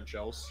shotgun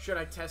shells. Should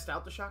I test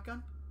out the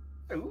shotgun?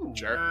 Ooh.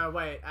 Sure.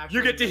 Wait, actually...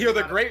 You get to maybe hear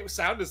the not a- great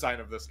sound design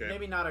of this game.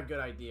 Maybe not a good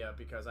idea,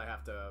 because I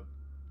have to,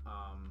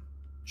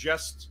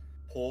 Just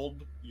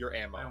hold your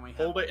ammo. I only have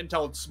Hold one. it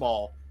until it's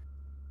small.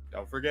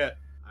 Don't forget.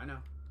 I know.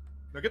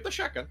 Now get the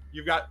shotgun.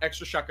 You've got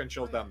extra shotgun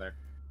shells down there.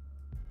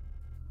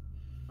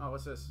 Oh,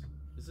 what's this?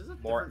 Is this a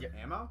More-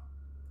 different ammo?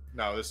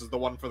 No, this is the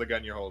one for the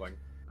gun you're holding.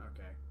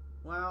 Okay.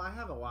 Well, I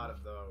have a lot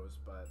of those,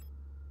 but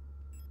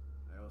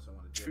I also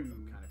want to deal with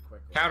them kind of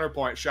quickly.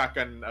 Counterpoint,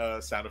 shotgun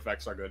sound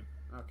effects are good.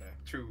 Okay.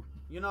 True.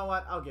 You know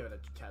what? I'll give it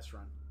a test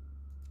run.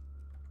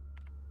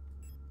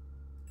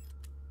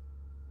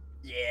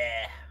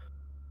 Yeah.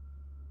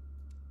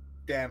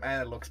 Damn,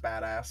 and it looks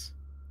badass.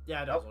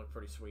 Yeah, it does look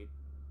pretty sweet.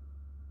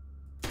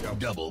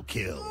 Double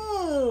kill.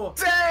 Oh!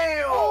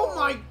 Damn! Oh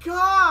my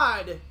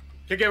god!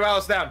 Kick it while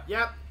it's down.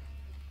 Yep.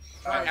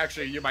 Right.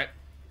 Actually, you might.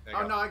 There you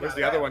Oh, go. no, I got Where's it.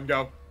 the other one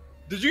go?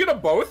 Did you get them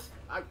both?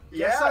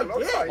 Yes, Yeah, I it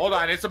looks did. like- Hold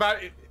on, it's about.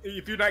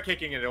 If you're not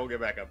kicking it, it'll get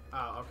back up.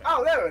 Oh, okay.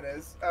 Oh, there it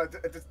is.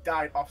 It just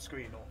died off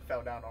screen or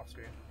fell down off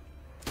screen.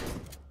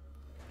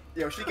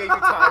 Yo, she gave you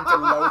time to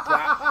load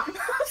that.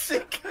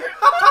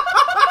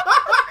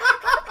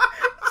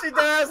 she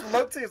does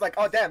look to you. It's like,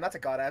 oh damn, that's a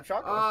goddamn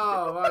shotgun.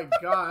 Oh my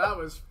god, that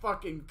was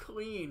fucking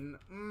clean.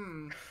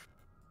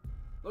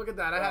 Look at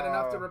that, I had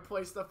enough to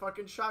replace the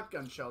fucking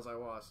shotgun shells I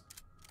lost.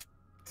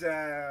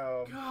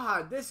 Damn.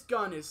 God, this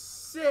gun is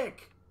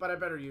sick! But I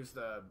better use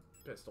the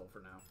pistol for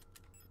now.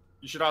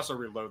 You should also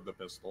reload the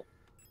pistol,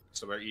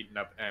 so we're eating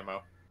up ammo.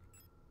 Hold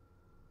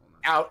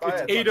on. Out, Oh,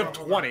 it's yeah, 8 hold of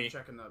Hold on, 20. I'm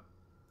checking the...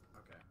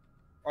 Okay.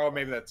 Oh,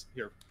 maybe that's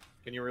here.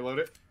 Can you reload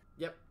it?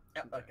 Yep.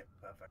 Yep, okay,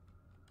 perfect.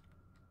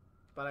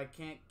 But I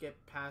can't get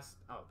past...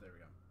 Oh, there we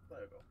go.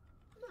 There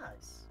we go.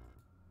 Nice.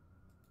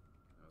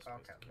 That was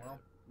supposed Okay, to well.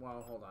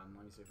 Well, hold on.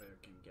 Let me see if I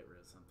can get rid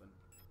of something.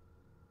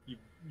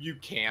 You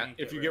can't. Can't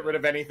If get you rid get of rid it.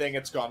 of anything,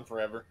 it's gone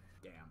forever.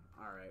 Damn.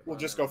 Alright. We'll well,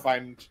 just never go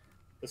mind. find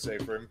the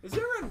safe room. Is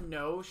there a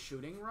no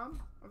shooting run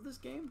of this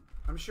game?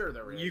 I'm sure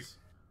there is.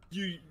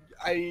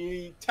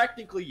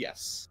 Technically,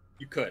 yes.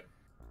 You could.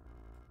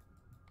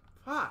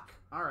 Fuck.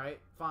 Alright,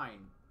 fine.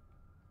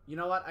 You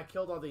know what? I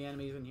killed all the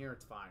enemies in here.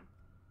 It's fine.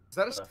 Is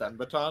that a stun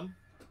baton?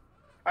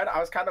 I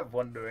was kind of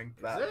wondering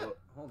Is that. it? But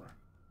Hold on.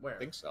 Where? I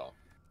think so.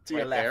 to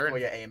your Right left there where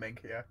and- you're aiming,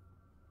 yeah.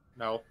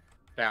 No,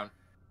 down.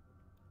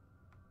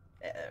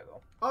 Yeah, there we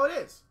go. Oh, it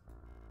is.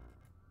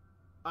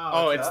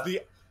 Oh, it's it's that?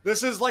 the.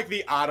 This is like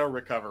the auto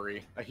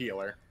recovery, a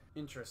healer.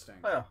 interesting.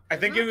 Oh, I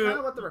think Isn't that you. kind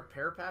of what the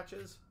repair patch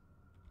is.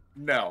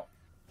 No.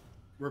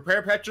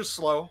 Repair patch is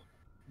slow.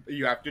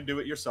 You have to do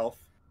it yourself.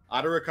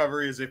 Auto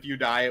recovery is if you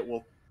die, it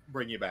will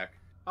bring you back.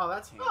 Oh,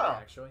 that's handy Oh.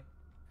 actually.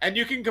 And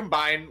you can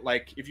combine,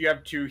 like, if you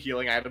have 2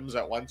 healing items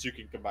at once, you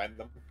can combine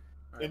them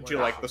All right, into,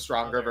 where like, is the she?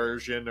 stronger Oh, there.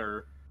 version,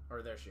 or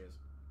Or there she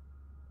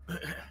is.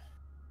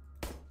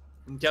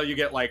 until you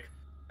get, like,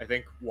 I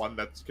think one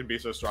that can be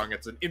so strong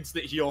it's an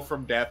instant heal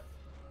from death.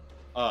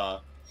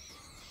 That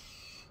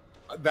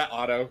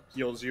auto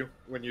heals you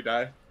when you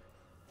die.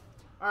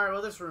 All right.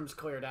 Well, this room's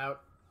cleared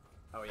out.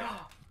 Oh yeah.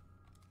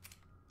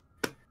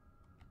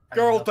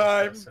 Girl Another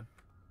time. person.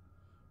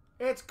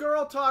 It's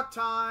girl talk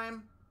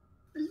time.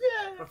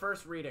 Yeah. But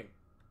first, reading.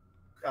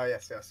 Oh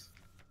yes, yes.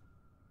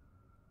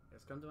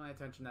 It's come to my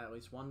attention that at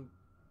least one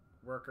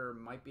worker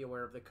might be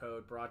aware of the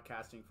code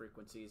broadcasting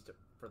frequencies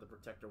for the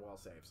protector wall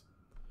saves.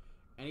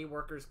 Any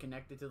workers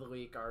connected to the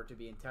leak are to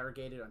be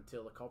interrogated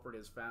until the culprit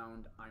is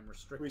found. I'm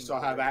restricting. We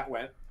saw how that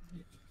went.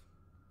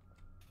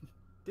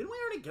 Didn't we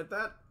already get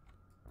that?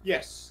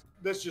 Yes.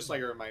 That's just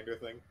like a reminder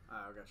thing.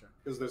 Oh, gotcha.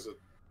 Because there's a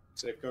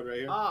save code right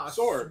here. Ah, a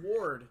Sword.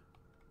 sword.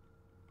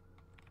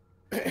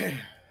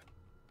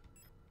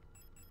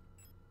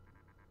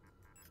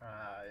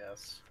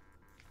 Yes.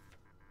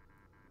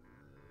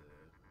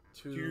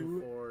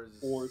 2, 4,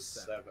 4,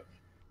 7. 7.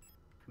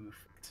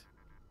 Perfect.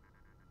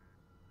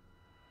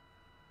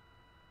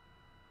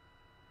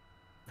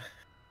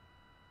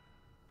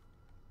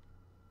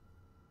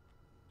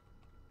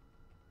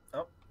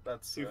 Oh,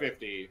 that's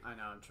 250. I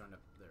know. I'm trying to.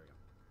 There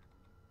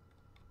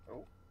we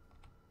go.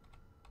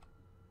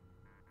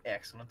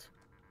 excellent.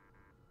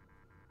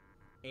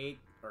 8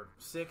 or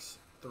 6,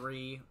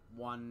 3,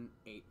 1,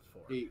 8,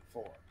 4. 8,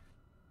 4.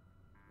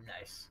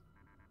 Nice.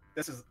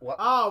 This is what?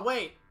 Oh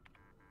wait.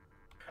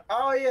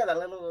 Oh yeah, that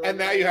little. And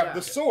now you have Yeah.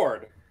 the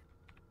sword.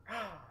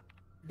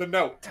 The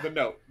note. The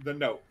note. The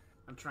note.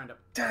 I'm trying to.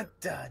 Dun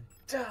dun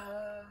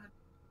dun.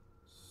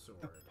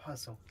 Sword. The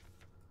puzzle.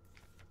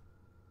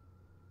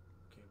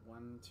 Okay,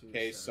 1, 2.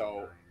 Okay, 7, so- 9,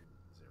 0.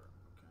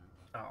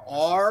 Okay.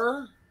 Oh,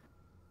 R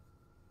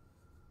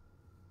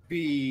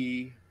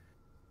B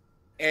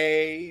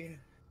A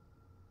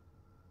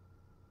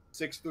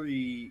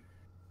 63.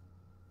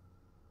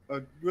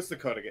 What's the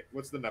code again?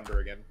 What's the number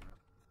again?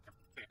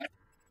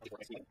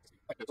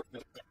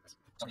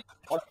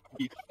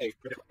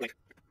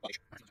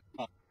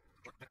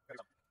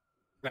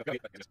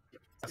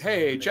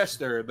 Hey,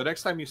 Chester, the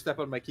next time you step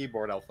on my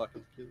keyboard, I'll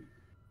fucking kill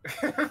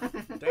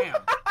you.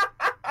 Damn.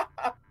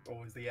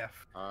 Always the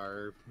F.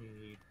 R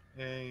P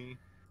A.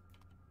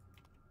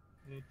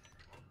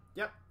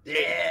 Yep.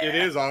 Yeah. It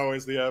is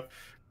always the F.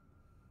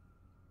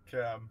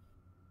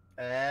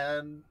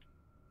 And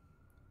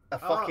a Oh.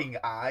 fucking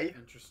eye.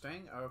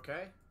 Interesting.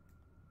 Okay.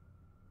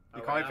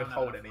 You Oh, can't wait, I even don't have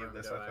hold enough any of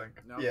room, this, do I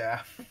think. Nope.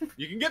 Yeah.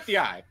 You can get the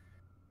eye.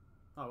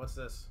 Oh, what's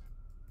this?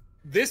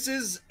 This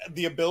is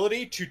the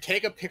ability to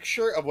take a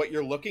picture of what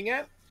you're looking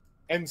at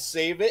and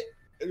save it.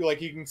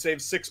 Like, you can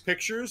save 6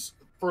 pictures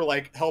for,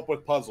 like, help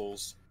with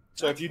puzzles.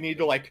 So if you need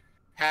to, like,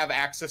 have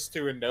access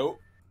to a note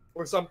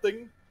or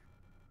something.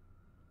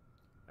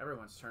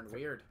 Everyone's turned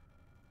weird.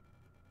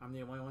 I'm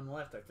the only one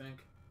left, I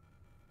think.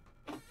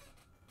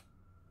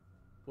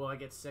 Will I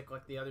get sick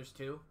like the others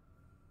too?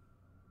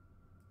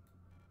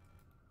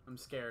 I'm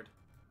scared.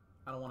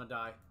 I don't want to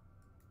die.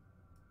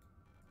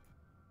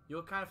 You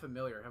look kind of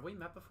familiar. Have we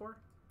met before?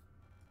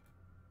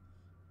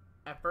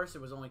 At first, it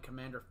was only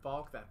Commander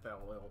Falk that fell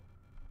ill.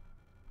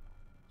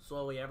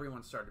 Slowly,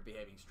 everyone started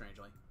behaving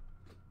strangely.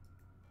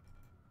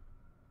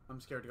 I'm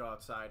scared to go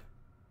outside.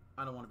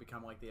 I don't want to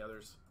become like the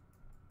others.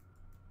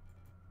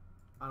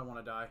 I don't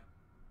want to die.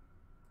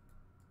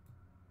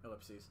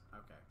 Ellipses.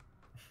 Okay.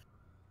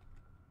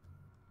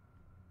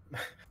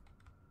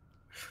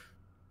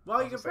 Well,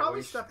 you was could just like, probably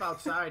we- step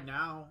outside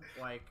now,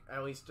 like,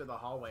 at least to the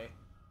hallway.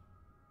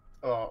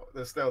 Oh,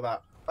 there's still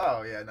that.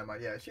 Oh yeah, never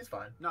mind. Yeah, she's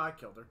fine. No, I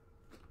killed her.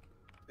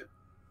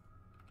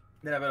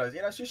 You never know.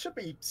 You know, she should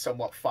be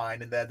somewhat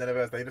fine in there.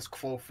 Then they just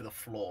crawl through the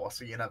floor,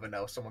 so you never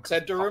know. Someone could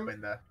Center pop room?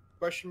 in there.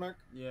 Question mark.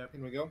 Yep.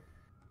 Can we go?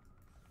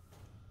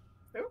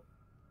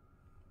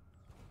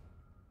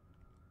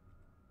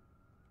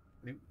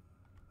 Hmm.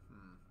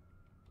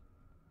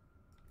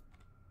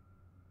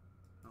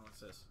 Oh, what's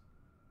this?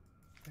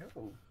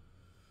 Oh.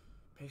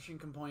 Patient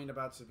complained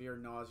about severe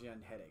nausea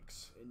and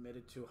headaches.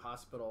 Admitted to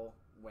hospital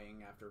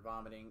wing after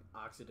vomiting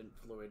oxidant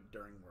fluid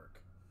during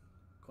work.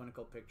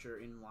 Clinical picture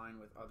in line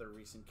with other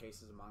recent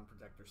cases among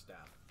protector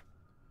staff.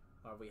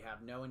 While we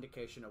have no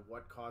indication of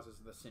what causes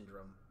the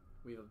syndrome,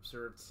 we've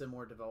observed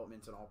similar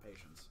developments in all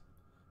patients.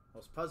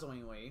 Most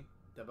puzzlingly,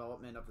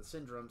 development of the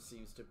syndrome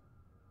seems to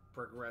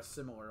progress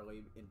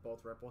similarly in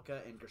both replica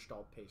and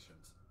Gestalt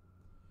patients.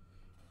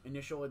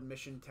 Initial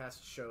admission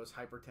test shows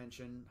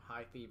hypertension,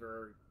 high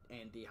fever,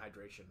 and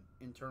dehydration.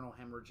 Internal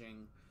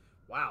hemorrhaging.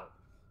 Wow.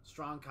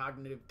 Strong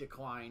cognitive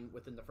decline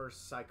within the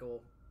first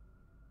cycle.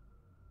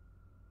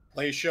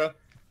 Placia.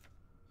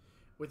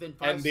 Within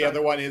 5 And the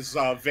other one is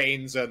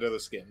veins under the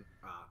skin.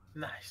 Ah.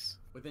 Nice.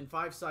 Within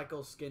 5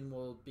 cycles, skin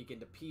will begin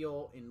to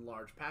peel in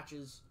large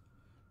patches.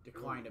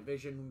 Decline of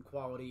vision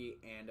quality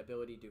and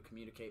ability to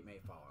communicate may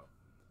follow.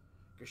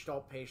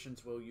 Gestalt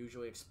patients will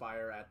usually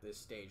expire at this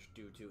stage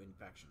due to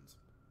infections.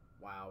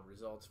 Wow,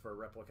 results for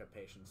replica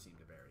patients seem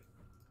to vary.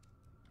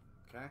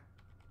 Okay.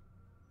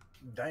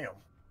 Damn.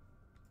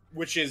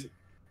 Which is,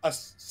 a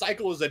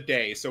cycle is a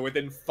day, so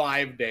within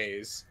 5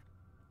 days.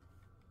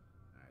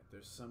 Alright,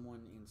 there's someone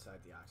inside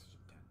the oxygen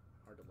tent.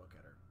 Hard to look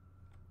at her.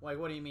 Like,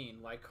 what do you mean?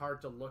 Like,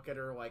 hard to look at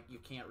her, like, you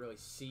can't really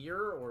see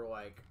her, or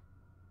like...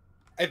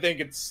 I think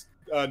it's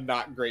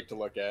not great to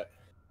look at.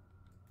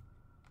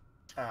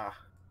 Ah.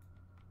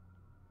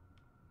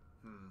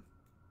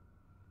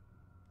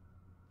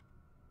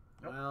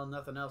 Nope. Well,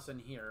 nothing else in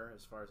here,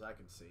 as far as I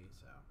can see,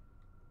 so...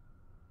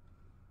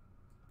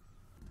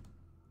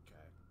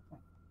 Okay.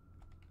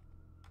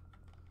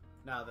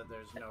 Now that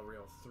there's no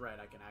real threat,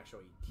 I can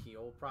actually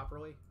heal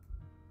properly.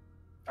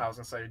 I was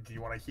gonna say, do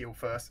you want to heal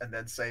first and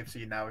then save so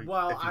you now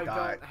Well, if you I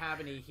die... don't have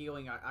any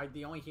healing.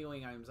 The only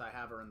healing items I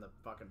have are in the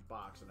fucking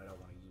box, and I don't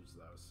want to use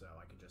those, so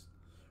I can just...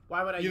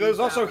 Why would I use There's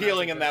that also when I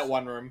healing could in just- that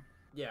one room.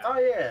 Yeah. Oh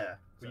yeah.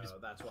 We So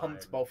just that's why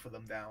pumped both of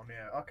them down.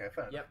 Yeah. Okay.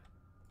 Fair. Yep.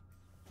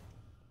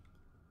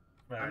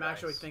 Very I'm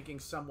actually nice. thinking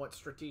somewhat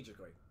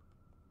strategically.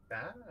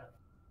 Ah.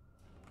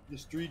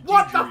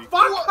 What the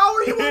fuck? How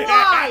are you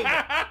alive?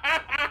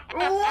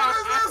 What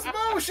is this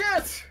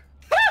bullshit?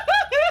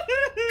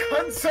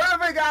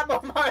 Conserving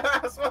ammo, my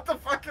ass. What the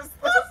fuck is this?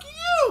 Fuck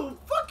you!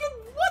 Fucking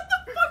what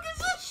the fuck is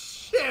this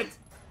shit?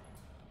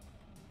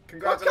 What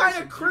Congratulations.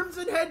 kind of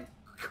crimson head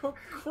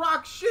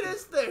croc shit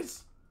is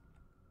this?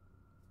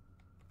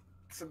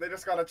 So they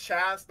just got a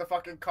chance to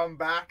fucking come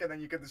back and then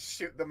you can just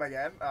shoot them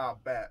again? Oh,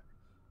 bet.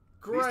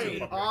 These two Great, fucking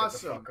get the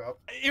awesome. fuck up.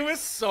 It was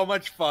so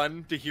much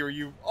fun to hear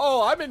you.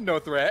 Oh, I'm in no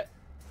threat.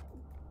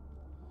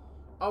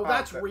 Oh,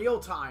 that's real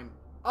time.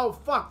 Oh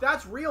fuck,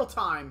 that's real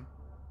time.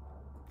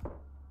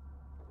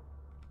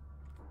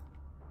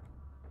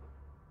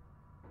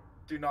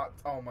 Do not.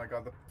 Oh my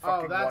god, the Oh,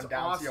 fucking that's one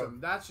down to your. awesome.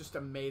 That's just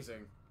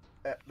amazing.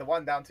 The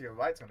one down to your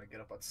right's gonna get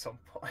up at some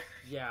point.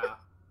 Yeah.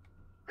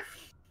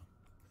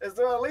 Is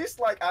there at least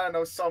like I don't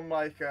know some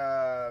like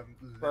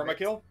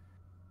Permakill?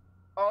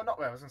 Oh no,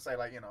 I was gonna say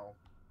like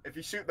if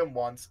you shoot them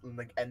once and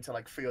like enter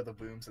like 3 other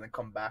booms and then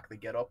come back they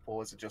get up,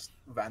 or is it just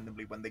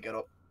randomly when they get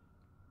up?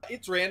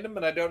 It's random,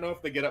 and I don't know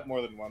if they get up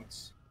more than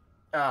once.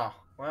 Oh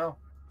well,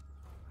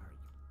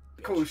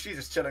 Bitch. cool. She's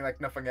just chilling like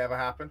nothing ever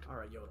happened. All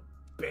right, you little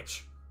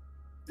bitch.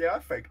 Yeah, I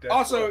faked it.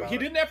 Also, he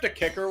didn't have to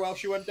kick her while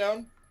she went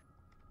down.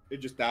 It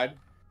just died.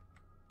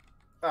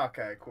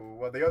 Okay, cool.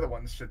 Well, the other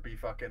ones should be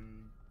fucking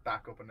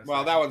back up in this.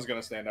 Well, that one's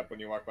gonna stand up when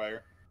you walk by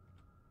her.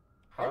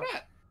 Huh? Or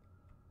not.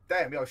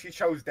 Damn, yo, she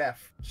chose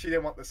death. She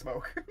didn't want the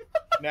smoke.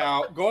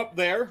 Now, go up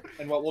there,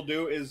 and what we'll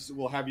do is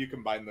we'll have you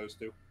combine those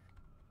two.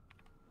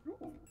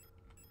 Ooh.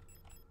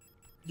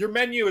 Your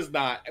menu is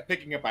not.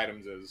 Picking up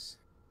items is.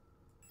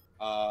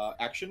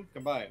 Action,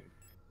 combine.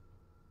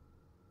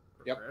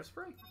 Yep. Repair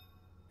spray?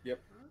 Yep.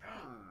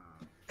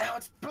 Ah. Now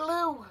it's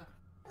blue.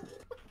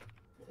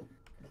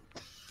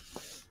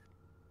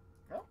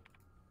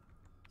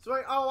 So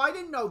I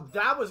didn't know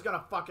that was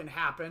gonna fucking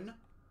happen.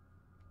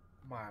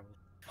 My.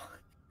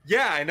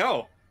 Yeah, I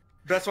know.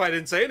 That's why I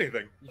didn't say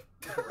anything. You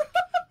prick.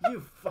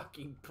 You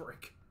fucking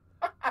prick.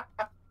 All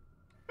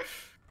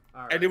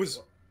right, And it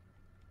was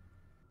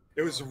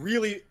well,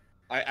 really.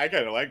 I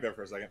kind of liked that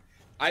for a second.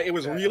 It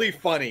was really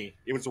funny.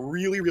 It was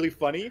really, really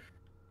funny.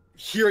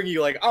 Hearing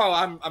you like,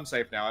 oh, I'm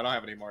safe now. I don't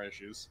have any more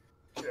issues.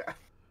 Yeah.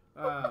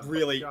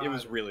 Really, God. it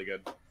was really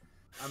good.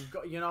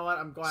 You know what?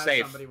 I'm glad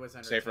Safe. somebody was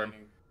Safe room.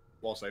 entertaining.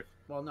 Well safe.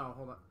 Well, no,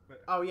 hold on.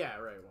 Oh yeah,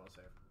 right. Well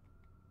safe.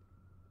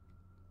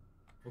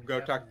 We'll go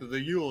talk to the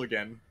Yule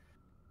again.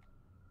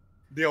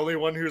 The only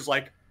one who's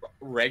like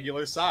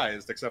regular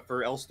sized, except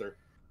for Elster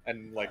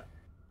and like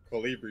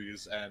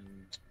Colibris and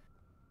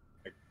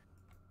like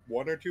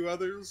 1 or 2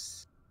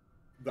 others.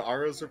 The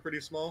Aras are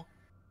pretty small.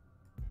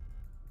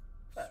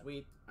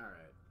 Sweet. All right.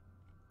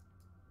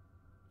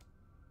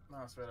 No,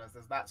 I just realized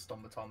there's that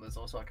Stombaton. There's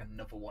also like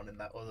another one in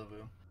that other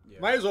room. Yeah.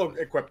 Might as well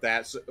equip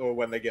that, so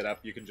when they get up,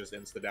 you can just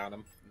insta down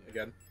them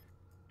again.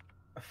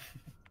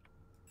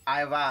 I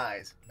have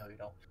eyes. No, you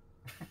don't.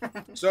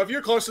 So if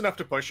you're close enough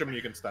to push them,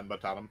 you can stun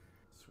baton them.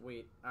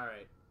 Sweet. All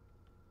right.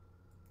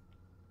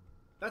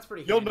 That's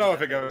pretty. You'll handy know if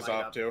that it they goes light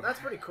off, up. too. That's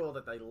pretty cool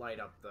that they light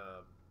up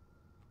the,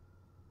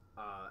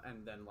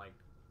 and then like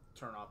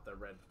turn off the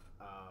red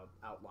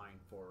outline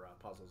for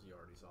puzzles you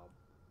already solved.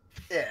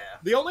 Yeah.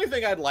 The only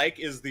thing I'd like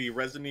is the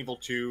Resident Evil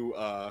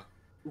 2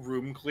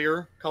 room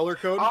clear color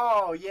code.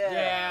 Oh yeah.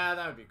 Yeah,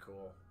 that would be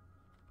cool.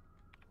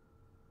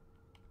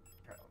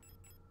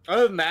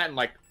 Other than that, and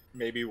like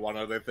maybe one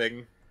other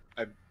thing,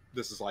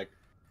 this is like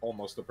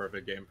almost the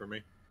perfect game for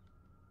me.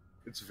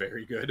 It's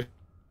very good.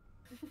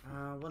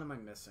 What am I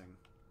missing?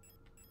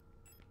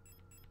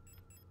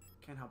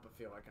 Can't help but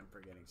feel like I'm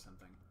forgetting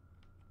something.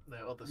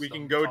 We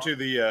can go to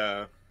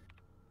the,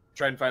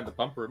 try and find the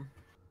pump room.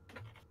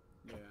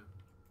 Yeah.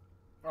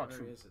 Oh, Where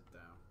true. is it, though?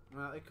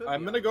 Well, it could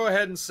I'm be gonna on- go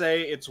ahead and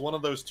say it's one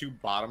of those 2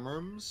 bottom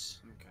rooms.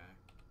 Okay.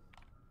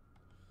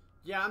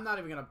 Yeah, I'm not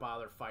even gonna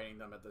bother fighting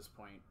them at this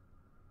point.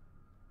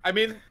 I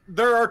mean,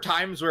 there are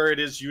times where it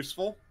is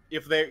useful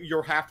if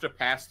you have to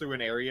pass through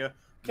an area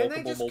Can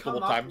they just multiple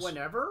come times. up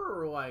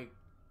whenever, or like...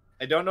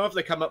 I don't know if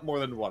they come up more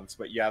than once,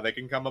 but yeah, they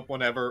can come up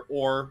whenever,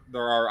 or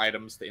there are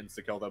items to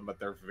insta-kill them, but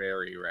they're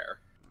very rare.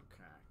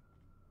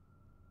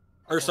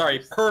 Okay. Or sorry,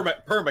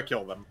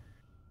 perma-kill them.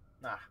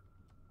 Nah.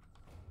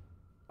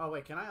 Oh,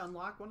 wait, can I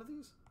unlock one of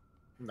these?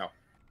 No. Oh,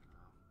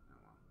 well.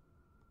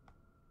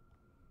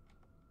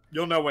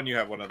 You'll know when you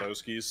have one of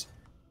those keys.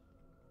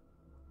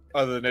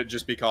 Other than it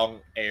just be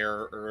called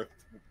air, earth,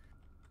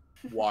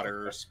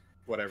 waters,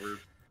 whatever.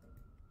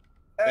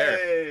 There.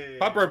 Hey!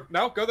 Pump room.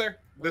 No, go there.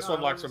 Well, This no, one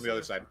I locks wanna from see the other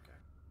this- side. Okay.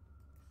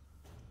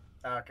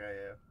 Okay,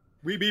 yeah.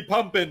 We be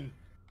pumping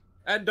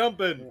and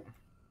dumping.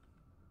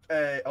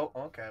 Hey, oh,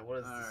 okay, what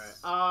is Alright. this?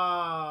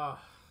 God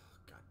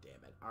damn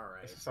it.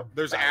 Alright. This is some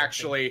There's bad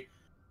actually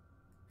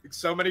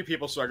so many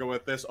people struggle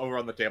with this. Over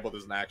on the table,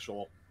 there's an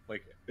actual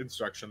like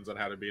instructions on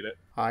how to beat it.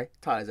 Hi,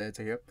 Tyler's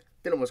editor here.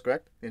 Dylan was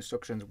correct. The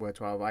instructions were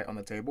to our right on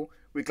the table.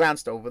 We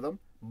glanced over them,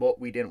 but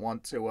we didn't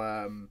want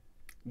to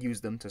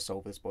use them to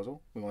solve this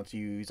puzzle. We want to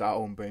use our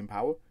own brain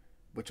power,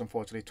 which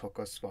unfortunately took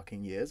us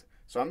fucking years.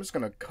 So I'm just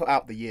going to cut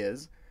out the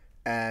years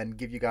and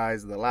give you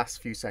guys the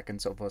last few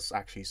seconds of us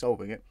actually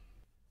solving it.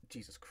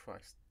 Jesus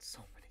Christ, so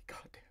many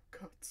goddamn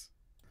cuts.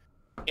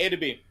 A to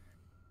B.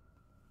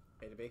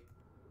 A to B?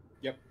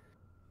 Yep.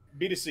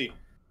 B to C.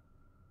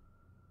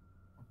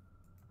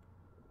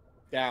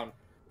 Down.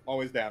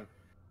 Always down.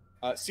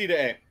 C to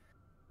A.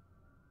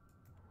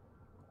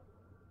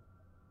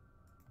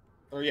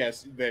 Or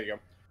yes, there you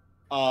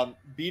go.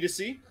 B to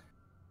C.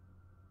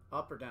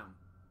 Up or down?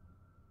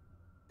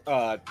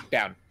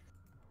 Down.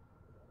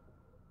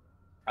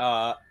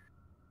 A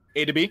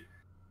to B.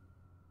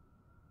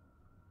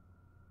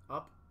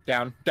 Up?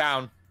 Down.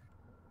 Down.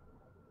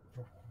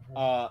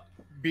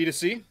 B to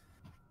C.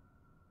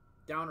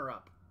 Down or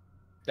up?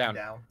 Down.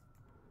 Down.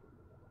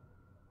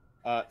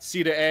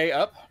 C to A.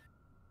 Up.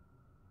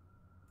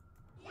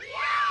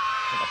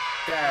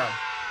 Down.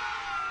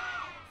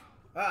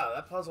 Wow,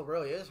 that puzzle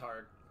really is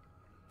hard.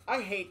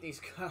 I hate these.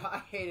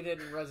 I hated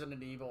it in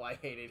Resident Evil. I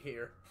hate it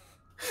here.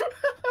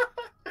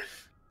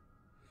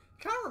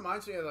 Kind of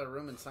reminds me of the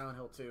room in Silent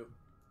Hill 2.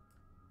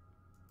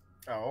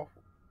 Oh.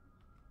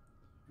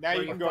 Now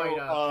where you can fight,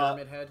 go.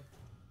 Pyramid Head.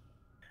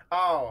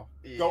 Oh,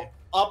 yeah. Go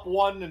up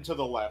 1 and to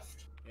the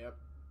left. Yep.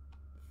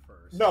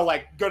 First. No,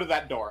 like go to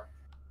that door.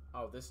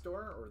 Oh, this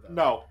door or the?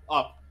 No,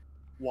 up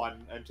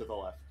 1 and to the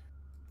left.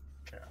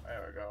 Okay,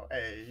 there we go.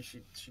 Hey,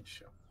 she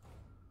show.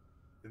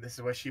 And this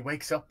is where she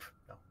wakes up.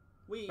 No.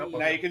 We. Nope.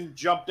 Now you can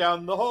jump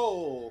down the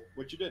hole,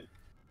 which you did.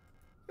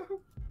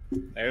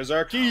 There's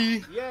our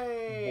key.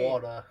 Yay!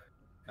 Water.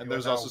 And You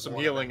there's are also now some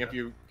water healing if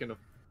bender. you can.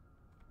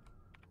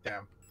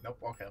 Damn. Nope.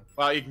 Okay.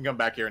 Well, you can come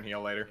back here and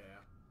heal later. Yeah.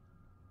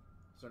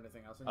 Is there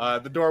anything else in here?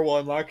 The door will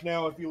unlock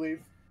now if you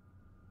leave.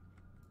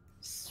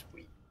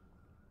 Sweet.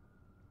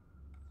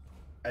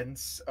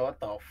 And what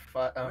the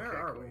fuck? Okay, Where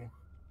are cool. we?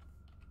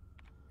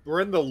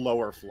 We're in the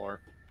lower floor.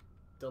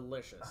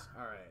 Delicious.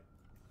 All right.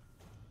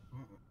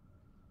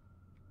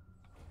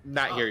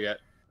 Not Oh. here yet.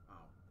 Oh.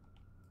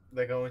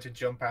 They're going to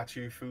jump at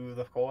you through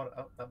the corner.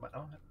 Oh, that might.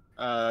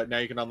 Oh. Now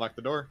you can unlock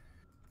the door.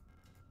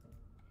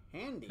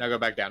 Handy. Now go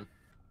back down.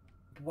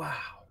 Wow.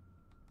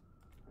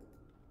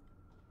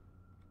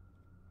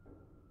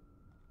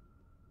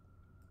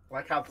 I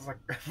like how there's like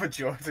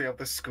majority of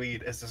the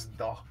screen is just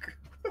dark.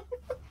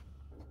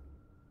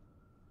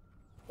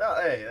 Oh,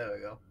 hey, there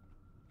we go.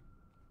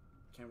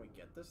 Can we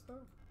get this though?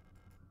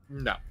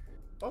 No.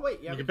 Oh wait,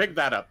 yeah. You we can pick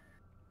that up.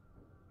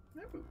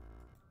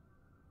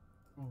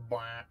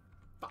 Blah.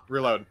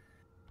 Reload.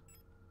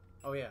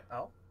 Oh yeah.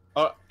 Oh.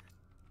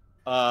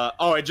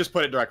 Oh, I just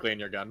put it directly in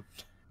your gun.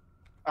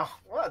 Oh,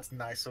 well, that's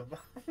nice of them.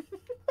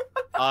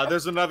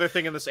 There's another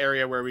thing in this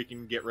area where we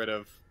can get rid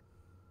of.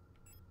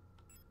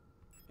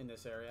 In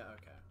this area.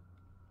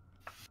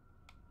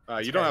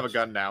 Okay. You don't have a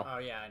gun now. Oh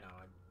yeah, I know.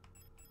 I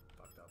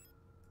fucked up.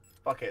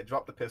 Fuck it,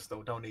 drop the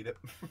pistol, don't need it.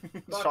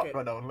 Fuck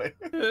Shotgun only.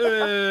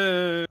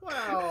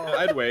 Well.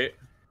 I'd wait.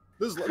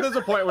 There's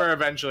a point where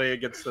eventually it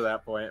gets to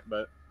that point,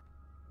 but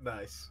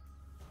Nice.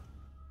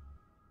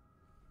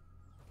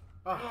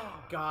 Oh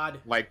God.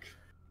 like,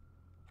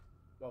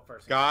 Well,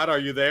 first. God, are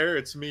you there?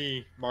 It's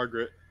me,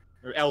 Margaret,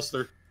 or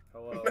Elster.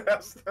 Hello. Hello,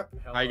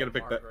 Hello, you gonna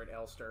pick that? Margaret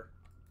Elster.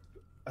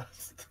 But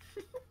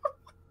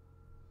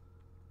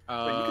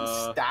you can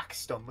Uh, stack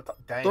stuff with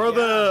that. Dang, throw yeah.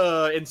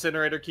 the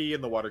incinerator key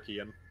and the water key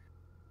in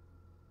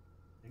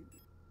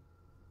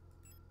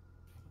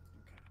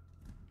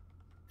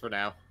for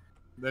now.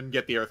 Then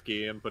get the earth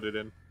key and put it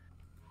in.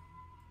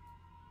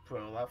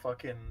 Bro, that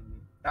fucking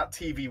That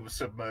TV was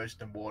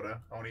submerged in water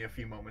only a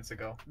few moments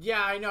ago.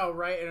 Yeah, I know,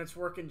 right? And it's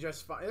working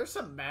just fine. There's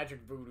some magic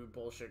voodoo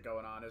bullshit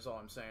going on, is all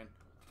I'm saying.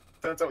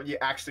 Turns out when you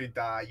actually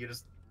die, you're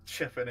just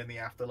chipping in the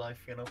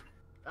afterlife, you know?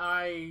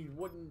 I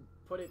wouldn't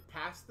put it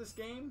past this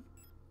game.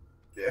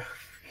 Yeah.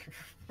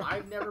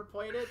 I've never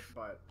played it,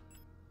 but...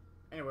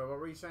 Anyway, what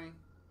were you saying?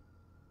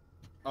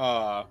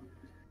 Go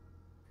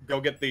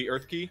get the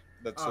Earth Key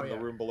that's Oh, in the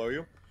yeah. room below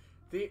you.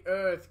 The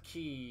Earth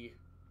Key.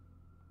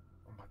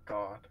 Oh my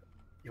god.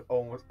 You're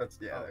almost... That's,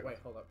 yeah, Oh, there wait, we go.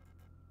 hold up.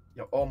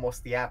 You're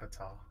almost the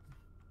Avatar.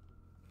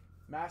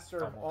 Master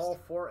of Almost. all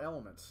 4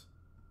 elements.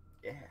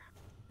 Yeah.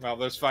 Well,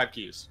 there's 5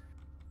 keys.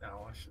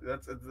 No,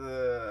 that's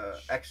the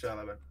extra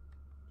element.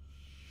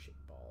 Shit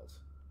balls.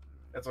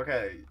 It's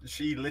okay.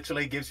 She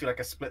literally gives you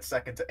like a split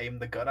second to aim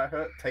the gun at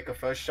her, take her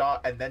first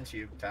shot, and then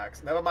she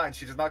attacks. Never mind,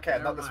 she does not care.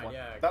 Never Not this mind, one.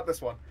 yeah. Not this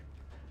one.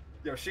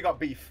 Yo, she got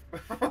beef.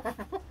 Alright,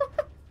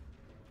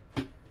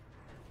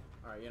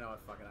 you know what?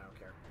 Fucking, I don't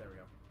care. There we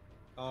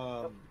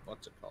go.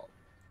 What's it called?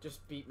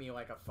 Just beat me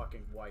like a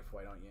fucking wife,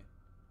 why don't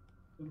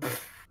you?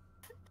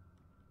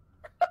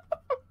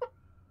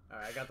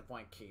 Alright, I got the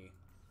blank key.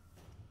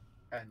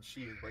 And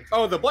she is waiting.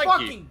 Oh, the blank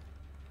key. Fucking!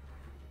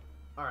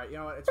 Alright, you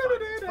know what? It's fine.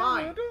 It's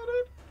fine.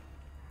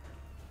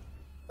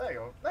 There you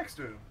go. Next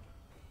room.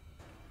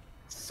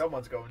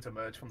 Someone's going to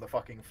merge from the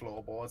fucking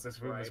floorboards.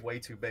 This room is Right. way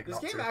too big. This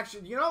not game to.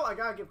 actually, you know, I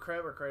gotta give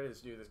credit where credit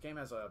is due. This game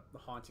has a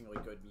hauntingly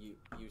good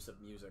use of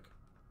music.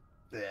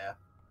 Yeah.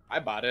 I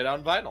bought it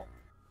on vinyl.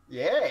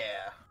 Yeah.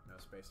 No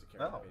space to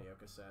carry No. the video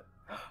cassette.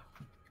 You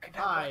can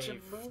now Hi, watch a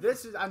movie.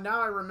 this is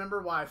now I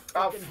remember why I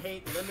fucking f-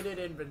 hate limited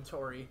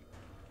inventory.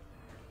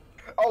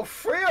 Oh,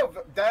 3 of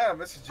them. Damn,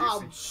 this is juicy.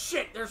 Oh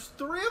shit, there's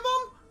 3 of them?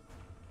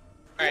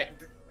 Alright.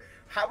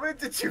 How many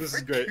did you This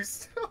is great.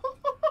 produce?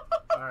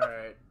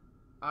 Alright.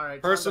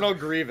 Alright. Personal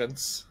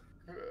grievance.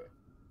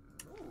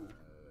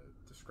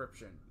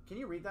 description. Can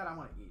you read that? I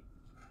want to eat.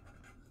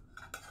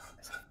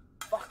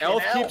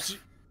 Fucking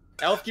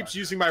Elf keeps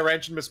using my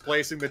wrench and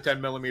misplacing the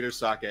 10mm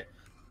socket.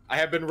 I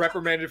have been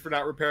reprimanded for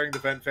not repairing the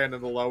vent fan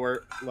in the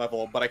lower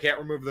level, but I can't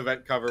remove the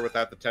vent cover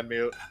without the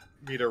 10mm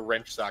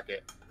wrench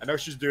socket. I know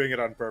she's doing it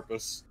on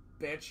purpose.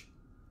 Bitch.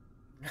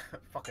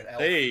 Fucking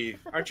elf. Hey,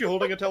 aren't you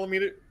holding a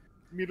telemeter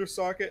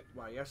socket?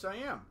 Why, yes I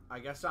am. I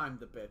guess I'm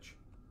the bitch.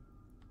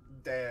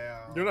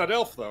 Damn. You're not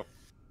Elf, though.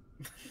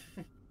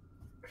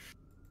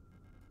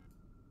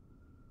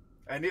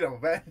 I need a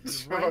wrench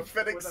with a Wrench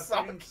fitting with a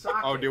socket. fitting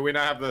socket. Oh, do we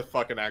not have the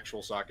fucking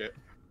actual socket?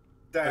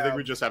 Damn. I think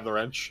we just have the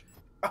wrench.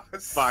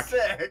 Fuck.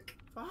 Sick.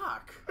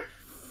 Fuck.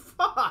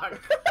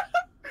 Fuck.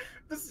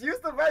 Just use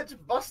the wrench,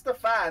 bust the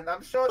fan.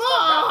 I'm sure it's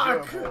not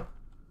that Fuck! durable.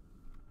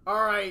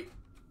 Alright.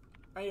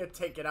 I need to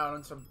take it out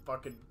on some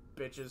fucking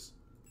bitches.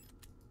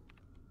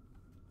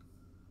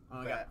 I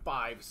only got Bet.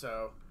 5,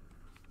 so...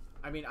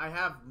 I mean, I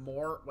have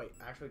more... Wait,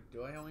 actually,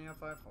 do I only have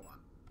 5? Hold on.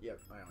 Yep,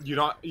 I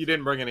only You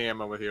didn't bring any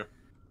ammo with you.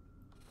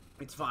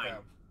 It's fine. Yeah.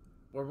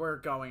 Where we're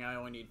going, I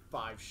only need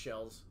 5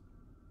 shells.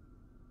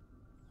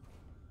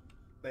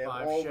 They have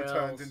 5 all shells,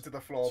 returned into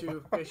the floor.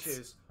 2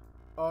 fishes.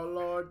 Oh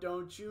Lord,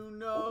 don't you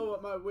know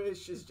what my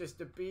wish is just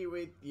to be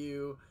with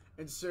you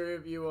and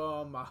serve you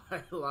all my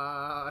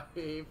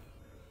life.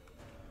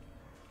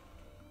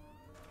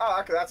 Oh,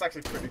 okay, that's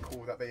actually pretty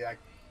cool that they like.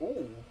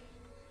 Ooh.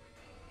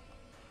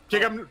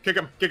 Kick him, kick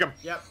him, kick him.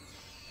 Yep.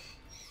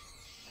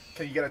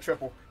 Can you get a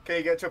triple? Can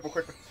you get a triple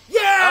quickly? Yeah!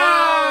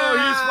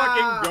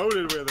 Oh, he's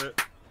fucking goated with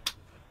it.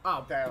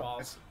 Oh, Damn.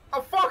 balls.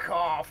 Oh, fuck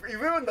off! You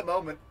ruined the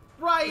moment.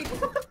 Right!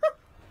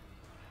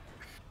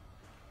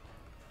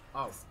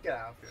 Oh, Get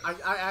out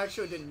of I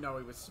actually didn't know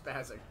he was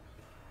spazzing.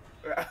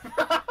 here.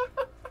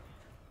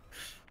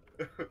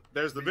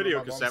 There's the You video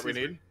know my mom cassette we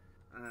sees me. need.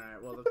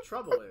 Alright, well, the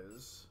trouble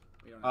is...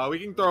 We don't We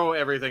can throw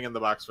everything in the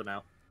box for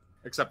now.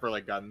 Except for,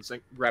 like, guns.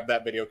 Like, grab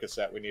that video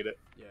cassette, we need it.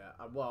 Yeah,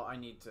 well, I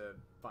need to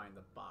find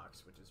the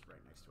box, which is right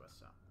next to us,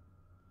 so...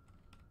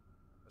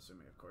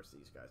 Assuming, of course,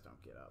 these guys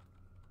don't get up.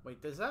 Wait,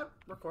 does that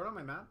record on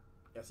my map?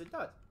 Yes, it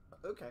does.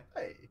 Okay.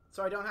 Hey,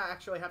 So I don't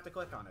actually have to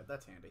click on it.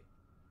 That's handy.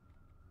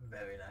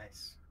 very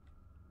nice.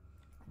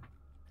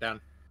 Down.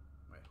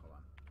 Wait, hold on.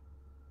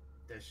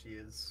 There she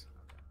is.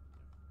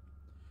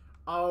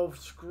 Oh,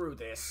 screw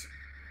this.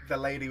 The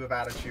lady with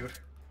attitude.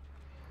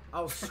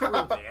 Oh,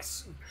 screw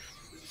this.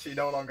 She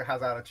no longer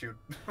has attitude.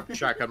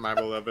 Shotgun my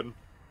beloved.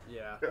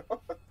 Yeah.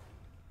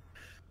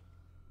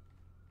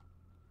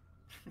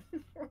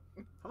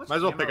 How much Might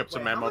as well pick up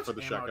some how ammo much for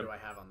the ammo shotgun. do I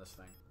have on this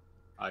thing?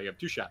 You have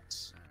 2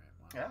 shots. Alright,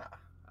 well, Yeah.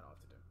 I don't know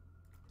what to do.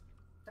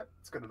 Yep,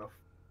 it's good enough.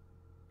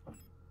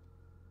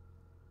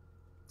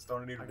 Just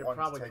only need I could one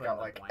probably to put take in out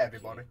the like blank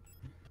everybody.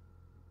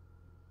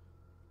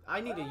 I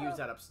need to use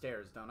that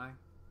upstairs, don't I?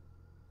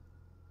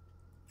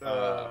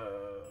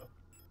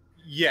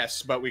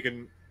 Yes, but we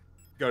can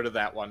go to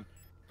that one.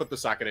 Put the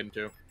socket in,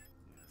 too.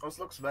 This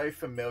looks very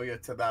familiar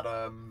to that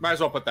Might as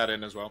well put that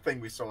in as well.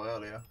 thing we saw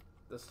earlier.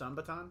 The stun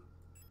baton?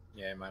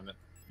 Yeah, man.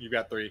 You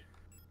got 3.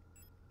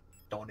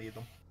 Don't need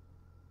them.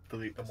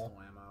 Delete them all.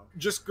 Pistol ammo.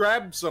 Just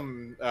grab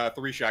some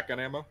 3 shotgun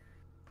ammo.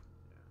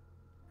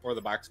 Or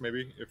the box,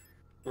 maybe. If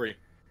 3.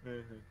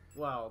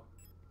 Well,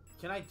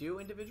 Can I do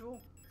individual?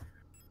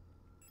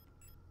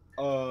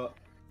 No,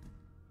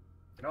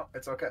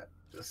 it's okay.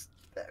 Just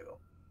there you go.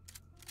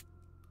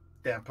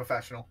 Damn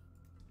professional.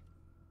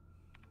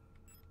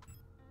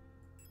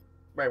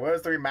 Wait, where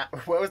was the manual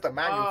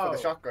for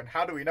the shotgun?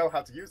 How do we know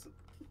how to use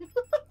it?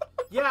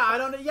 Yeah, I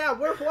don't know. Yeah,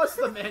 where was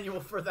the manual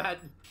for that?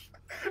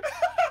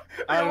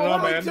 I don't know,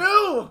 man.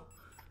 Do?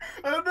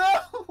 I don't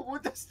know. We'll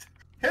just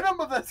hit him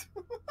with it.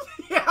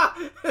 Yeah,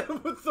 hit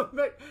him with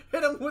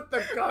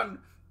the gun.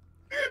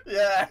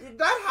 Yeah.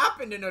 That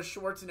happened in a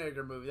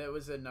Schwarzenegger movie. That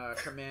was in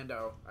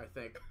Commando, I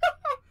think.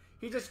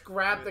 He just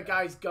grabbed the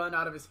guy's gun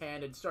out of his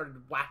hand and started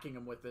whacking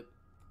him with it.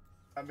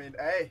 I mean,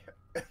 hey,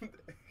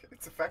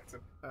 it's effective.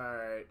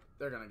 Alright,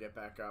 they're gonna get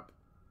back up.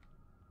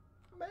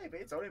 Maybe.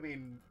 It's only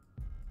been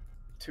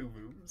 2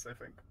 rooms, I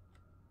think.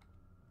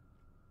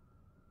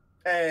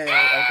 Hey,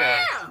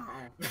 okay.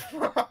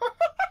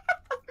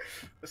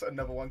 Just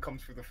another one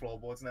comes through the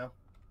floorboards now.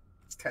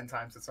 It's 10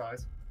 times the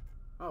size.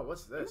 Oh,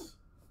 what's this?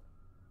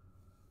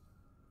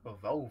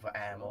 Revolver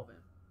ammo.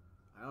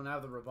 I don't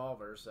have the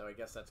revolver, so I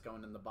guess that's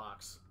going in the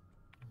box.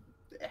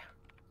 Yeah.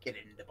 Get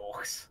in the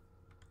box.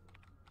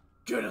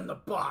 Get in the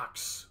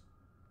box!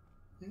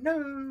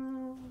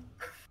 No.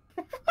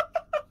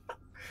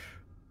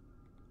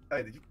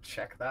 Hey, did you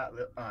check that?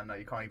 Oh, no,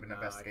 you can't even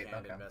investigate I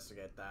can't that.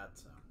 investigate that,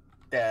 so...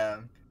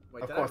 Damn.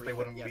 Wait, Of did course I they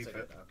wouldn't yes, leave I did.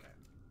 it. Okay.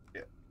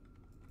 Yeah.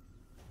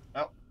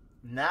 Oh,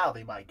 now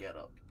they might get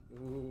up.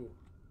 Ooh.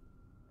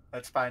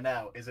 Let's find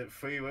out. Is it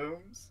 3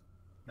 rooms?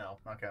 No,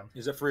 okay.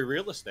 Is it free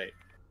real estate?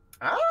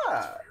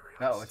 Ah!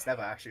 No, it's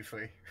never actually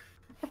 3.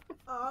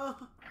 Oh,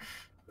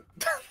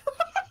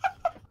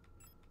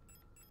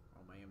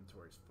 my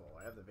inventory's full.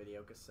 I have the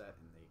video cassette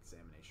and the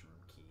examination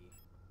room key.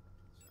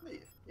 So.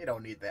 You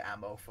don't need the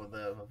ammo for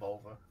the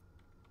revolver.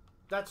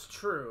 That's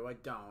true. I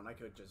don't. I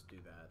could just do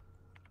that.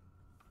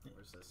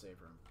 Where's the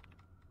save room?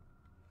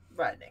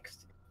 Right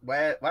next.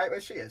 Right where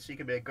she is. She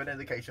can be a good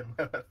indication.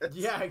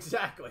 Yeah,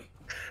 exactly.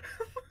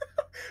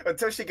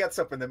 Until she gets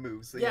up and then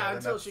moves. So yeah, then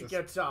until that's she just...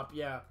 gets up,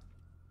 yeah.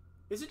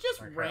 Is it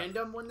just Okay.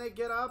 random when they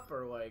get up,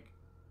 or like...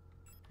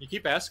 You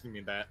keep asking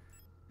me that.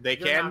 They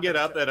You're can not get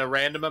gonna up tell- at a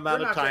random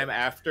amount You're of not time gonna-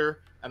 after,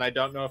 and I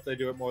don't know if they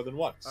do it more than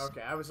once.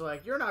 Okay, I was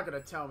like, you're not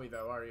gonna tell me,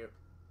 though, are you?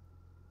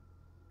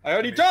 I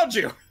already told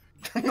you!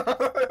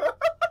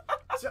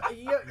 So,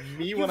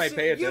 Me when I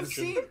pay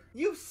attention.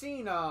 You've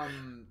seen,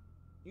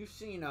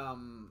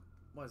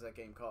 what is that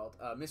game called?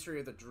 Mystery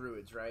of the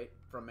Druids, right?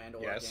 From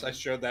Mandalore Yes, game. I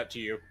showed that to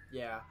you.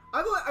 Yeah,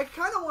 I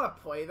kind of want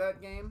to play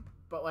that game,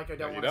 but like I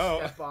don't No, want you to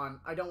don't. step on.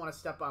 I don't want to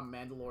step on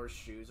Mandalore's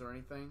shoes or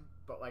anything.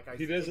 But like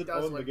He it doesn't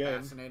does own the look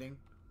game. fascinating.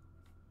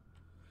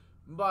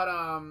 But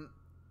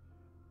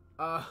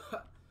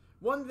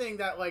one thing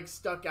that like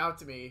stuck out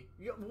to me,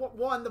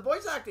 one, the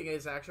voice acting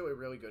is actually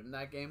really good in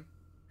that game.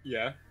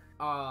 Yeah.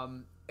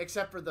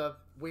 Except for the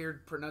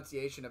weird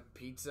pronunciation of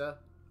pizza.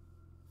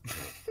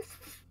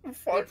 They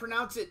Fuck.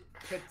 pronounce it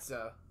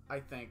pizza, I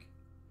think.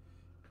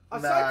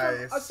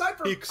 Nice. Aside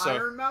from Pizza.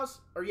 Iron Mouse,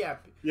 or yeah,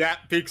 Yeah,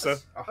 pizza.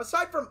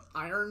 aside from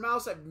Iron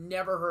Mouse, I've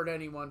never heard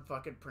anyone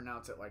fucking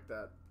pronounce it like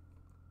that.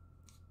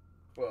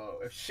 Well,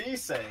 if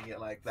she's saying it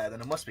like that,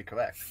 then it must be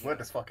correct. We're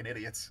just fucking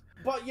idiots.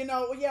 But you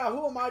know, yeah,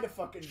 who am I to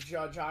fucking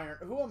judge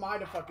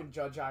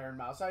Iron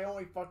Mouse? I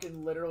only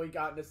fucking literally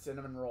got into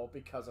Cinnamon Roll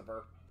because of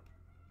her.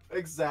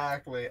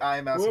 Exactly.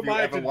 I'm asking Who am you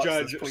I ever to watch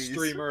judge this, please.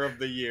 Streamer of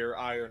the Year,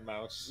 Iron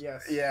Mouse?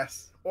 Yes.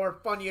 Yes. Or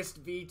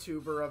funniest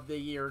VTuber of the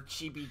year,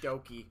 Chibi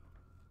Doki.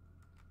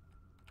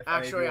 If any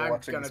of Actually, you are I'm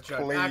watching gonna this,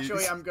 judge. please.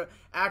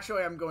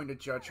 Actually, I'm going to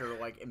judge her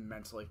like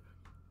immensely.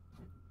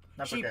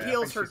 That's She okay.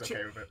 peels I her. think she's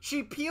okay with it.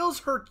 She peels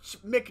her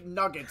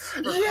McNuggets.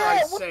 For Yeah,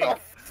 Christ's what sake. the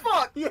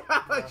fuck?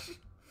 Yeah.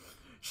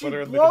 She Put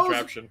her in the blows.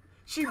 contraption.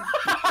 She Put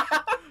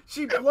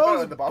her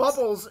blows in the box.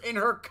 bubbles in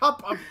her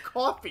cup of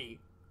coffee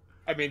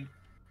I mean,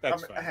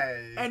 that's fine.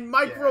 Hey. and yeah,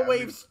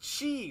 microwaves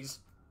cheese.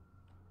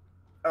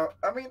 I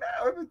mean,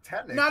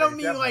 technically. And I don't if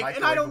mean you have like,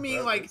 and I don't microwave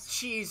mean like burgers.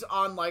 cheese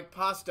on like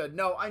pasta.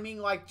 No, I mean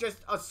like just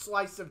a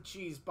slice of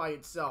cheese by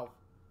itself.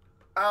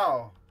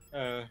 Oh.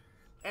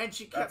 And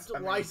she kept That's- I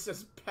mean- lice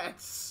as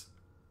pets.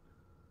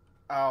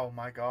 Oh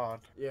my god.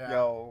 Yeah.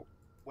 Yo,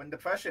 when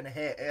depression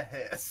hit, it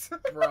hits.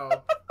 Bro.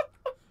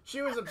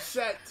 She was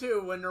upset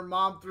too when her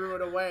mom threw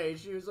it away.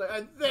 She was like,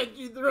 I think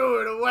you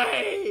threw it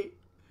away.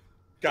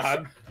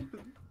 God.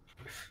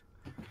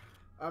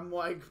 I'm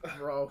like,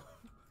 bro.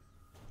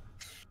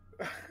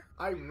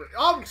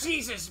 Oh,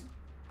 Jesus!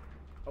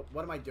 Oh,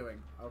 what am I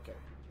doing? Okay.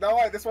 No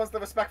way, this one's the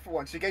respectful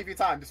one. She gave you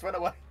time. Just run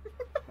away.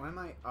 Why am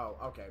I... Oh,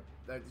 okay.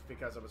 That's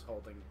because I was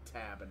holding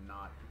tab and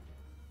not...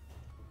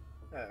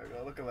 There we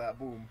go. Look at that.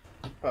 Boom.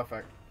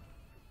 Perfect.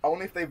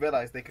 Only if they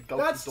realize they could go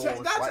That's through doors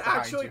that's right behind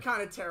actually you.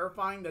 kind of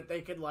terrifying that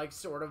they could, like,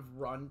 sort of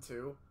run,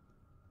 too.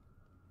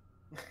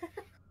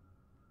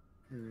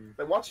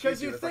 They watch Because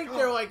do, you it's think like,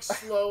 they're, oh. like,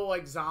 slow,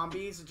 like,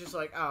 zombies. It's just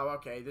like, oh,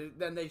 okay.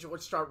 Then they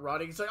just start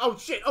running. It's like, oh,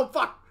 shit! Oh,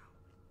 fuck!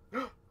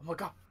 Oh my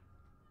god.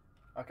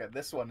 Okay,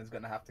 this one is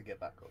gonna have to get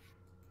back up.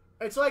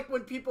 It's like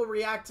when people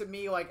react to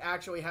me, like,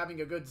 actually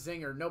having a good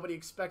zinger. Nobody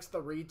expects the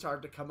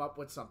retard to come up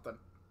with something.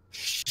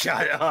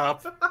 Shut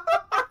up.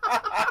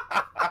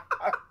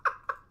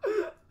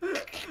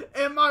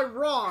 Am I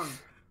wrong?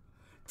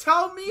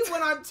 Tell me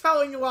when I'm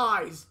telling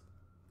lies.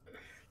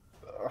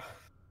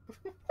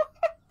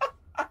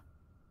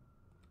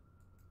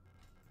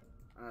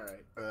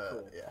 Alright,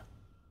 cool. Yeah.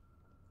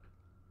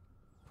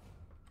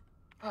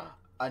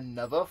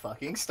 Another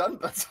fucking stun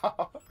baton.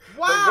 Wow!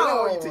 They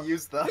really want you to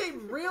use that. They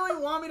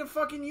really want me to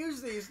fucking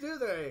use these, do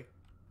they?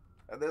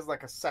 And there's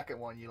like a second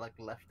one you like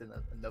left in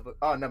another.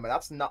 Oh no, man,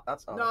 that's not.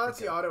 That's No, that's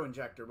the auto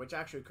injector, which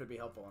actually could be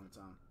helpful on its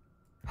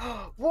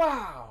own.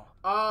 Wow.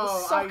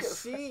 Oh, I socket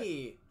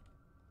see.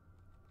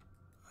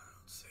 I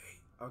don't see.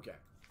 Okay.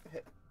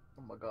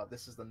 Oh my god,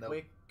 this is the note.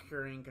 Quick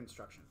curing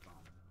construction foam.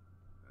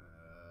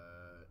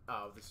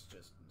 Oh, this is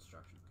just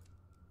instruction.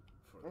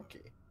 Okay.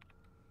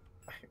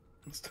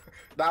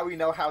 Now we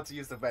know how to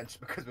use the wrench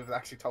because we've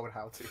actually told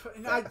how to.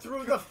 And I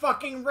threw the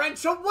fucking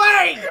wrench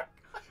away!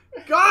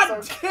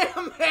 God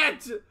damn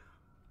it!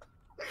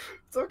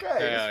 It's okay.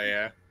 Hell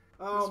yeah.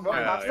 Oh Just my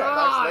run past that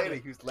god! nice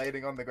lady who's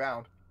laying on the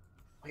ground.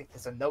 Wait,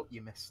 there's a note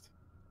you missed.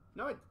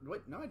 No, I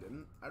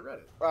didn't. I read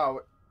it.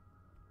 Oh,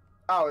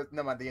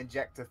 no man, the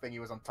injector thingy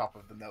was on top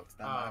of the notes.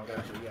 Never mind. Oh,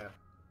 gotcha,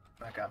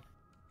 yeah. Okay.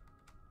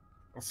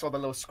 I saw the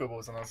little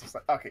scribbles and I was just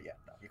like, okay, yeah,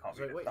 no, you can't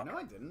So, read wait, it. no,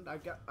 I didn't. I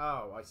got.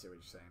 Oh, I see what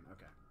you're saying.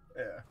 Okay.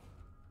 Yeah.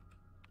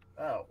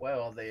 Oh,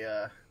 well,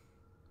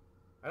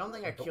 I don't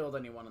think I killed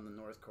anyone in the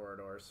north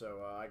corridor, so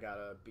I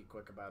gotta be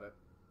quick about it.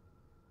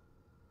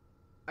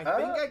 I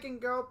think I can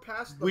go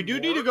past the We do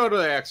need to morgue. go to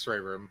the X-ray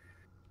room.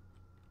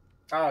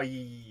 Oh,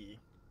 yeah.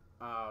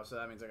 Oh, so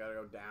that means I gotta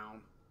go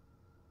down.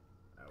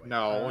 Oh, wait.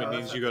 No, it that's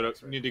means not you the go to.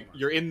 X-ray Need to. room.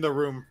 You're in the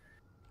room.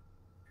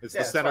 It's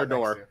the center right next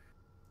door. to you.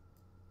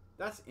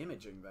 That's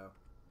imaging, though.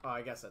 Oh,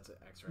 I guess that's an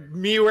X-ray.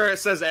 Me where it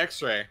says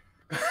X-ray.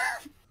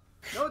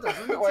 No, it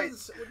doesn't. It Wait.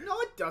 says- no,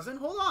 it doesn't.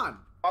 Hold on.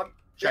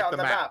 Check on the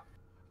map.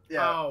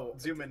 Yeah. Oh.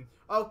 Zoom in.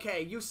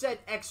 Okay, you said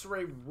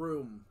X-ray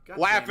room. God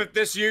Laugh damn it. at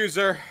this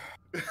user.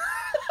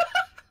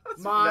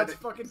 Mods,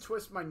 fucking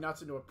twist my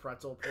nuts into a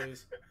pretzel,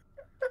 please.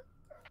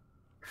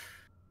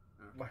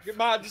 Come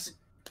on, just.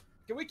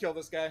 Can we kill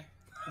this guy?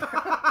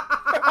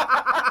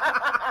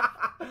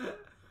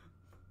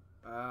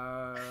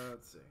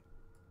 Let's see.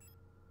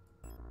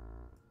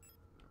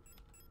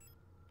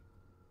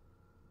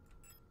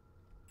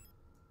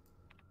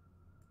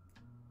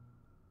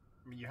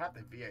 I mean, you have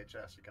the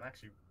VHS. You can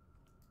actually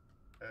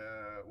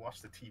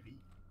watch the TV.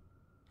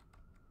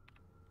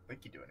 I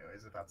think you do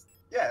anyways, if that's...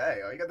 Yeah, there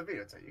you go. You got the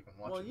video tape. You can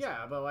watch Well, it.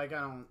 yeah, but like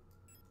I don't.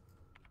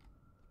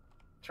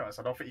 Trust,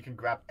 I don't think you can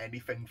grab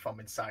anything from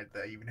inside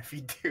there, even if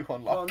you do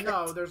unlock Well, it.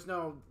 no, there's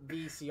no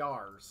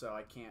VCR, so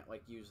I can't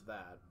like use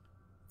that.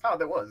 Oh,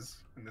 there was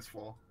in this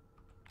floor.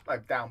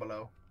 Like, down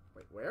below.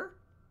 Wait, where?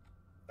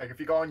 Like, if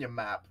you go on your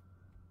map,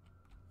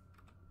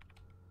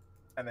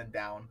 and then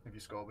down, if you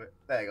scroll a bit.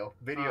 There you go.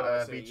 Video, Oh,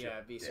 I see, VCR.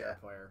 yeah, VCR Yeah.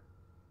 player.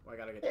 Well, I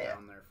gotta get Yeah.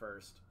 down there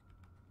first.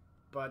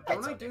 But don't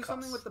It's I on your do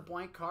something cost. with the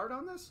blank card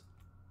on this?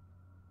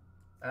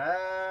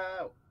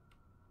 I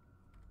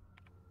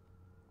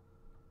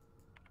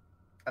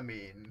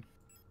mean...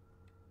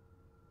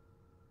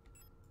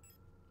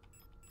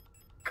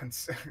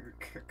 consume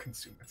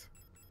it.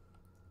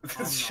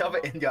 Just shove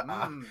it in your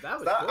arm. That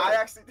was That good.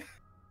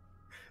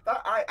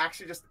 I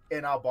actually just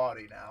in our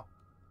body now.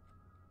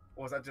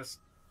 Or was that just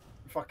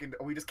fucking?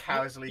 Are we just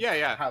casually?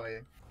 Yeah.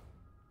 carrying?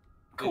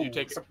 Did you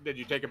take? So- Did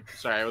you take a?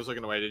 Sorry, I was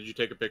looking away. Did you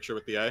take a picture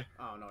with the eye?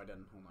 Oh no, I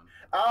didn't. Hold on.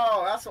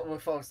 Oh, that's what we're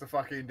supposed to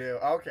fucking do.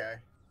 Okay.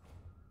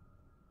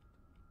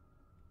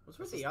 What's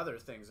with the other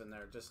things in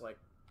there? Just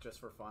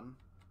for fun?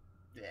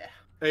 Yeah.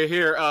 Hey,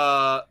 here.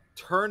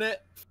 Turn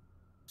it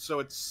so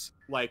it's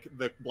like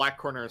the black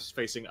corner is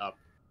facing up.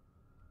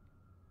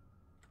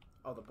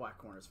 Oh, the black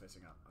corner is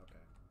facing up. Okay.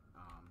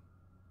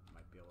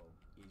 Might be a little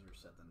easier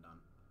said than done.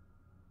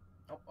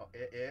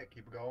 Yeah.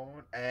 Keep it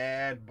going,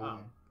 and boom. Oh.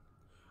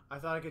 I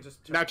thought I could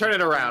just Now turn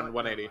it around, Never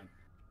 180. mind.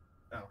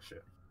 Oh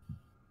shit.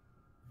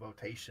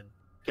 Rotation.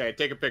 Okay,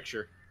 take a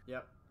picture.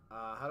 Yep.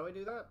 How do I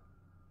do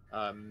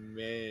that?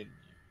 Menu.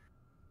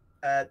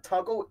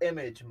 Toggle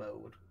image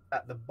mode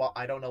at the bottom.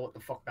 I don't know what the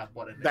fuck that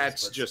button is.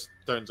 That's but- just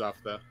turns off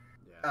the.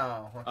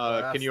 Yeah.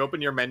 Oh. Can you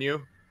open your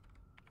menu?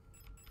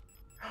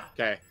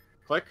 Okay,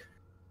 click,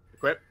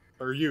 equip,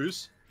 or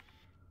use.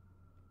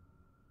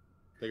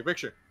 Take a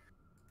picture.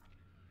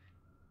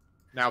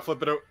 Now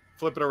flip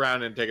it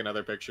around and take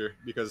another picture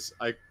because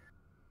I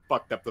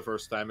fucked up the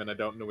first time and I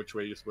don't know which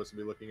way you're supposed to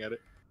be looking at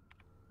it.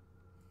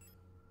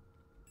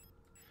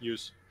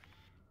 Use.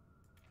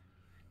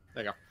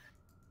 There you go.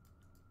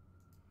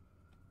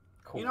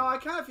 Cool. You know, I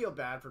kind of feel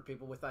bad for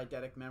people with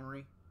eidetic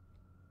memory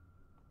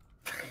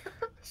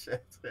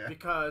Shit. Yeah.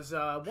 because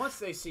once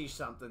they see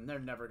something, they're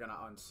never gonna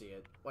unsee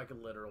it. Like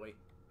literally.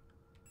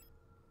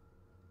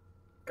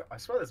 I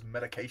swear there's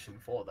medication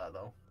for that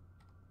though.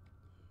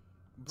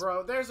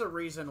 Bro, there's a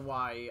reason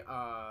why,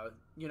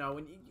 you know,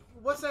 when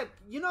what's that?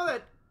 You know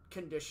that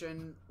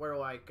condition where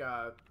like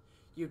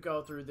you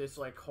go through this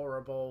like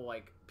horrible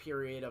like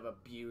period of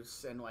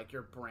abuse and like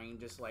your brain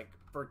just like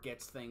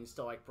forgets things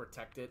to like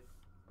protect it.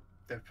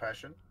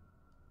 Depression.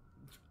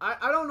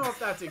 I don't know if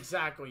that's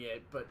exactly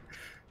it, but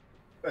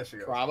There she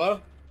goes.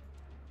 Trauma?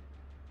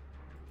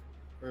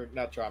 Or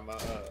not trauma,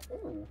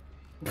 Ooh.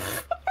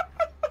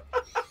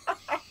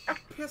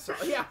 piss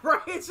off. Yeah,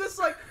 right. It's just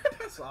like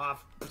piss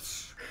off.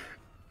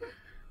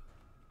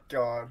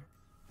 God.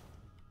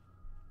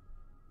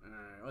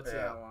 Alright, let's see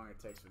Yeah. how long it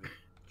takes for these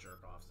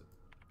jerk-offs to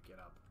get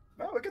up.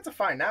 No, we get to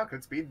find now because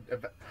it's been.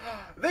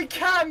 They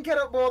can get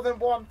up more than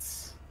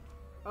once.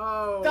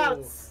 Oh!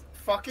 That's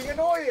fucking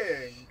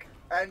annoying.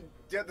 And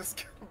yeah, this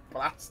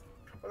blast.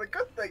 Well, the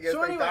good thing is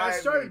So they anyway, I die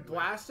started immediately.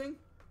 blasting.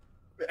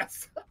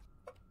 Yes.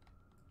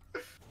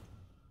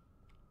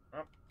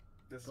 Oh,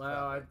 this is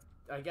Well, bad.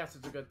 I guess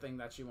it's a good thing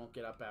that she won't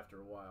get up after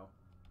a while.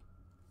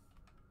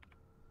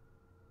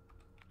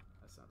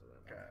 That's not the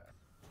right one.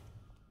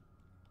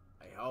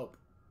 Okay. I hope.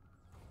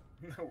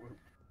 No.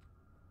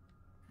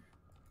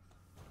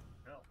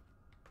 No.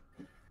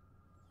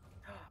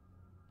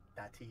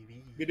 That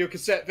TV. video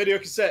cassette, video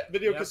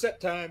Yep. cassette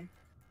time.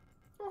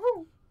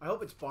 Woohoo. I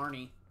hope it's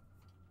Barney.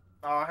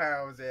 Oh,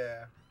 hells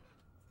yeah.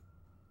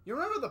 You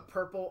remember the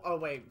purple? Oh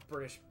wait,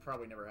 British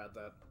probably never had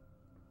that.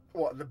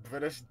 What, the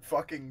British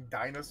fucking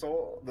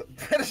dinosaur? The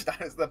British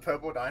dinosaur? The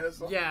purple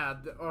dinosaur? Yeah,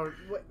 or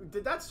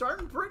did that start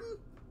in Britain?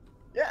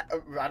 Yeah,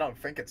 I don't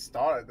think it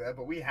started there,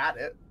 but we had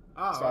it.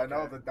 Oh, So I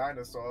know okay. the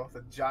dinosaur,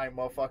 the giant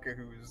motherfucker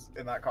who's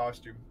in that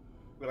costume.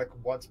 We like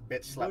once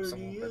bitch slapped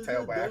someone with the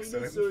tail by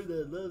accident.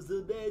 That loves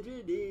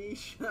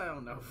imagination. I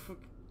don't know.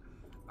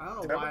 I don't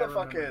know Remember why. the I remember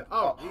fucking- that.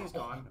 Oh, oh. he's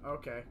gone.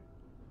 Okay.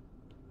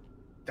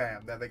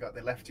 Damn, there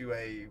they left you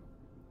a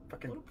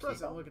fucking Little present.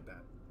 peacock. Look at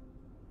that.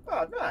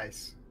 Oh,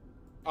 nice.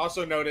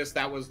 Also noticed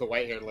that was the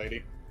white-haired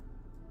lady.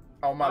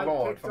 Oh my I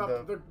lord, picked from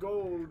up the the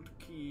gold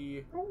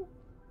key.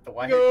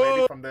 white-haired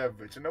lady from the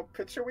original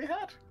picture we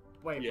had.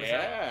 Wait,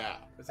 Yeah.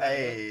 was that it?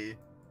 Hey,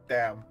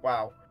 damn,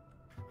 wow.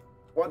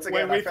 Once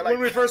again, when I feel like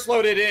we first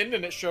loaded in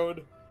and it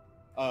showed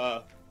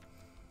the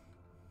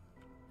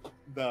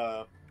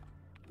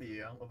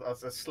yeah, a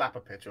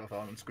slapper picture of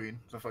on screen.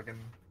 So fucking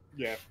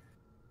yeah.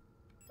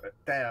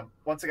 damn.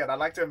 Once again, I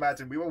like to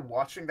imagine we were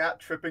watching that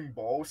tripping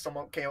ball.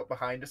 Someone came up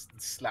behind us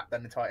and slapped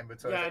that entire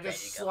inventory. Yeah, Like,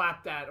 just "There you go."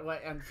 slapped that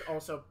and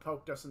also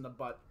poked us in the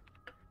butt.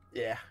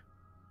 Yeah.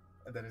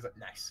 And then he's like,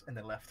 nice, and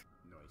then left.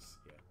 Nice.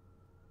 Yeah.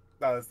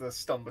 That was the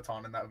stun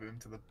baton in that room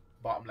to the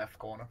bottom left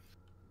corner.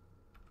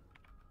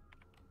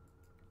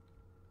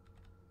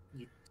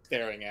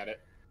 Staring at it.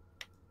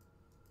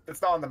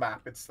 It's not on the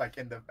map. It's like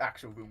in the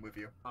actual room with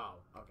you. Oh,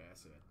 okay, I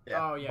see it.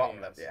 Yeah, Oh, yeah, bottom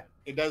yeah, left, I see yeah. it.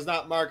 It does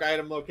not mark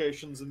item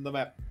locations in the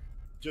map.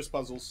 Just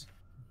puzzles.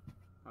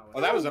 Oh,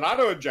 Oh, that was an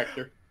auto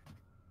ejector.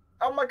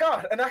 Oh my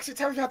god! And actually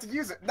tell you how to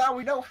use it. Now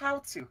we know how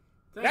to.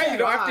 Thank Now you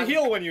don't have to God.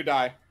 heal when you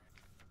die.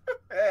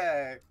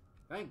 Hey,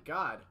 Thank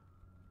God.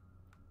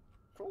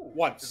 cool.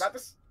 Once. Does that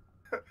just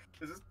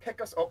does this pick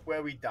us up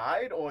where we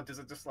died, or does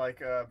it just like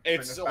bring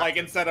It's us back like to-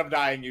 instead of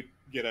dying, you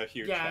get a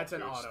huge. Yeah, health it's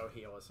an boost. auto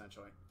heal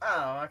essentially.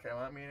 Oh, okay. Well,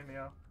 I mean, you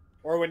know.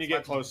 Or when you It's get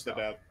like close to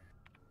yourself. death.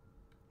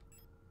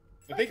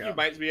 I think Okay. you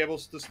might be able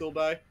to still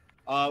die.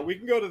 We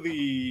can go to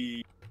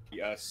the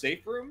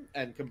safe room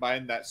and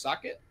combine that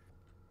socket.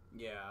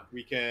 Yeah.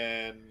 We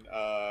can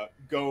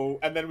go,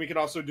 and then we can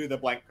also do the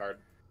blank card.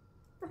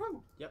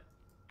 Woohoo. Yep.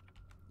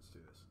 Let's do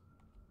this.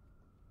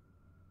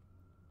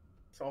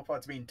 So far,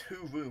 it's been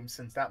 2 rooms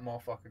since that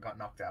motherfucker got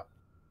knocked out.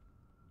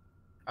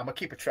 I'm gonna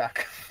keep a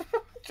track,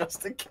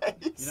 just in case.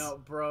 You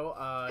know,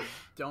 bro,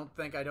 don't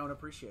think I don't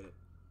appreciate it.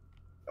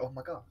 Oh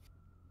my god.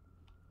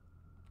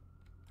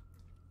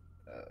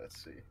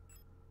 Let's see.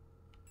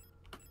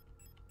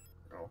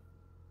 Oh,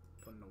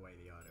 Putting away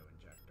the auto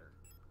injector.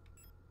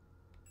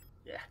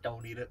 yeah,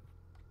 don't need it.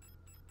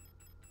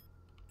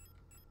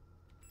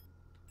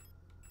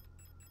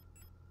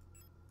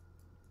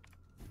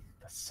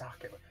 The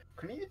socket.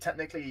 Couldn't you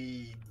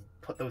technically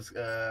put those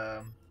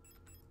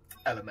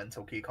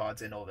elemental key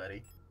cards in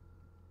already?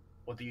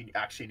 Or do you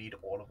actually need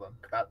all of them?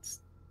 That's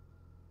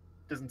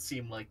doesn't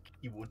seem like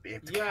you would be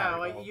able to Yeah, carry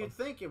like all of you'd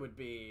them. think it would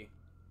be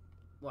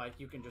like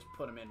you can just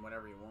put them in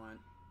whenever you want.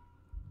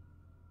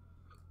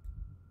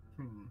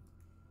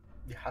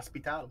 The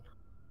hospital.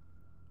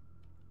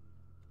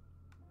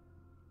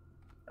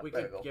 Oh, We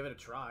there could go. give it a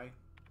try.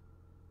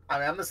 I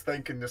mean, I'm just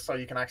thinking just so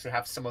you can actually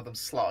have some of them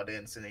slotted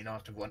in, so you don't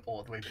have to run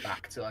all the way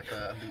back to like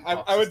a. loot I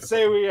boxes would to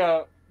say put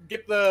them. we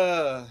get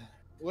the.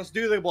 Let's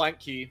do the blank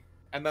key,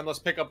 and then let's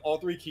pick up all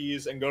 3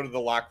 keys and go to the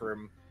lock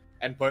room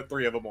and put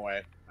 3 of them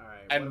away. All right.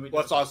 And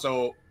let's also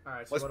All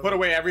right. So let's what do put we-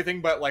 away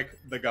everything but like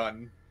the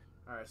gun.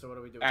 All right. So what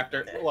do we do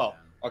After with the well,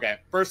 then? okay.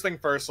 First thing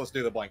first, let's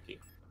do the blank key.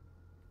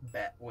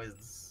 Bet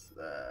was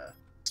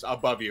It's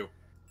above you.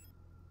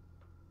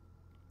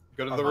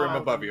 Go to the Oh, room Oh,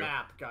 above the you.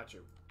 Map. Got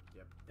you.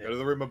 Yep. Go to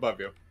the room above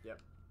you. Yep.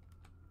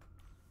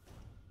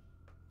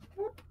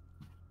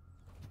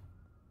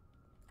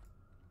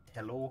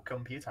 hello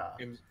computer.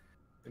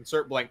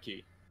 Insert blank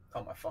key.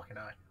 Oh my fucking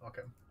eye.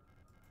 Okay.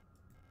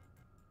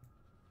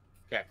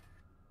 Okay.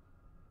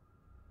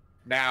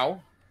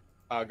 Now,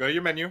 go to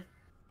your menu.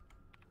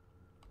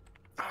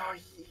 Oh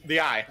The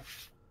eye. Oh,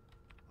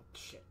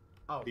 shit.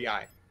 Oh. The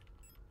eye.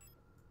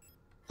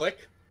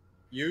 Click.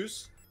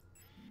 use.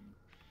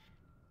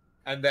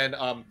 And then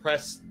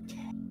press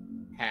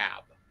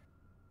tab.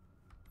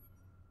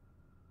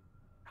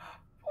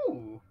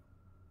 Ooh.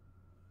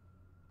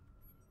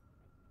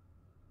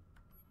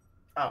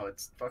 Oh,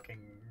 it's fucking.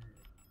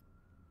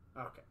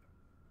 Okay.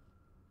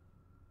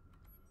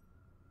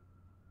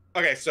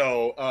 Okay,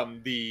 so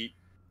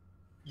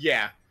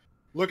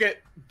look at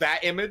that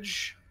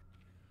image.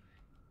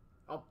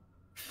 Oh,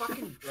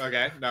 fucking.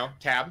 Okay, no,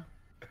 tab.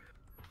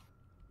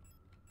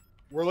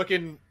 We're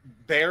looking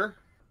there.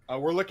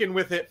 We're looking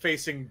with it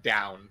facing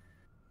down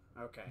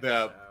Okay.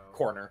 the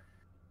corner.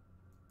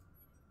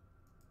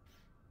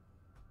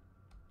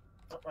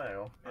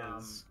 Well,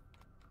 is.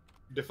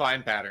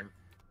 Define pattern.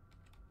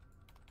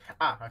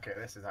 Ah, okay.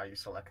 This is how you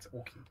select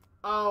all key.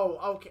 Oh,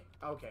 okay.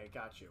 Okay,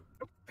 got you.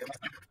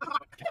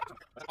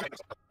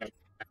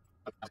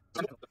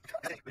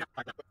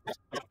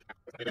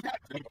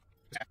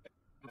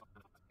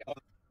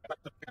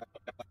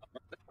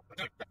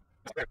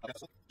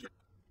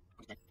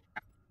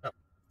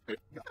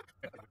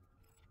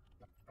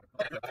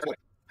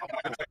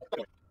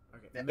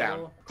 Okay, Down.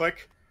 middle.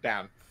 Click.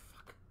 Down.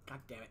 Fuck. God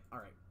damn it.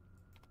 Alright.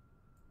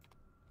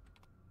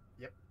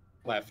 Yep.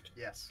 Left.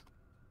 Yes.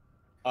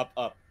 Up,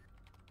 up.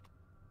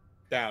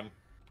 Down.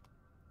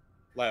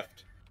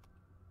 Left.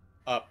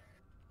 Up.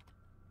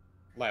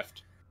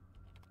 Left.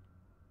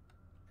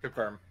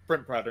 Confirm.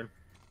 Print pattern.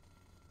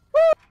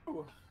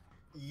 Woo!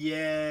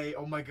 Yay!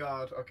 Oh my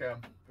god. Okay.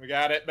 We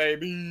got it,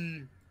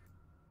 baby.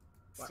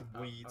 What? Oh,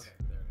 Sweet. okay,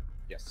 there we go.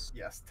 Yes.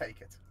 Yes,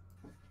 take it.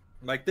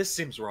 Like, this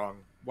seems wrong.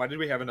 Why did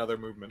we have another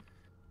movement?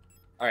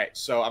 Alright,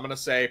 so I'm gonna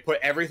say put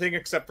everything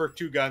except for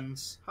 2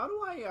 guns. How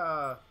do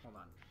I, hold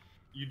on.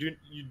 You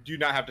do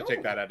not have to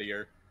take that out of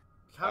your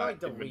How do I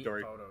delete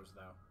inventory. photos,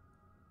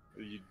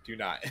 though? You do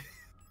not.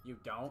 You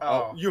don't?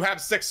 Oh. You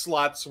have 6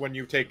 slots. When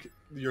you take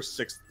your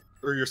 6th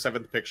or your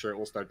 7th picture, it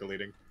will start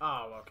deleting.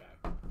 Oh,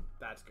 okay.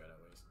 That's good,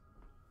 at least.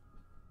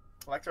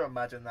 I like to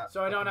imagine that.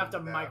 So I don't have to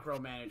fucking,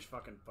 micromanage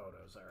fucking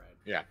photos, alright.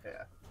 Yeah.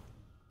 Yeah.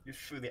 You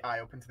threw the eye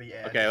up into the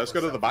air. Okay, let's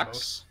go to the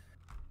box.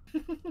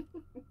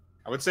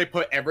 I would say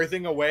put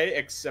everything away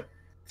except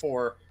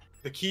for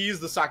the keys,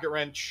 the socket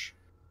wrench.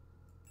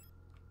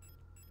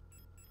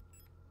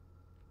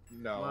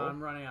 No. Well,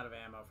 I'm running out of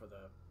ammo for the...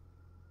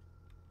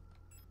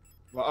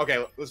 Well,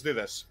 okay, let's do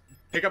this.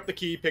 Pick up the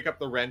key, pick up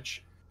the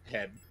wrench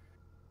head.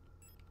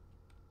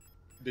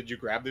 Did you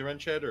grab the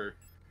wrench head, or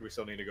do we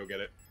still need to go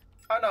get it?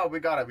 Oh no, we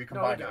got it. We No, we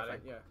combined got it,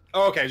 everything. yeah.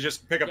 Oh, okay,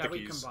 just pick up Yeah, the we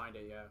keys. combined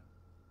it, yeah.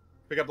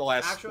 Pick up the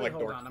last, Actually,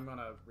 hold door. on, I'm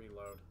gonna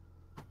reload.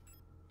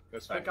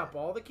 That's fine. Pick up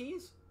all the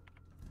keys?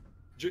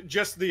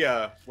 Just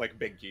the,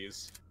 big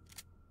keys.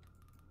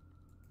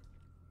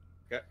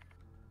 Okay.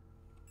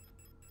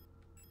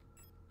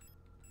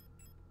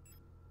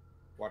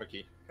 Water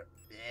key.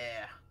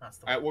 Yeah, that's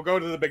the Alright, we'll go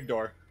to the big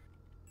door.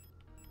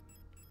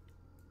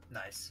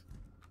 Nice.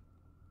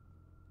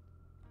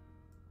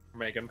 We're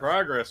making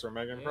progress, we're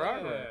making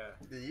progress.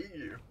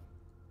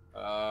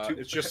 Yeah.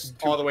 It's just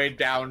all the way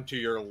down to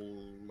your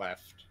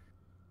left.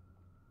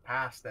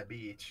 Past the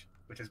beach,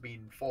 which has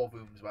been 4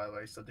 rooms, by the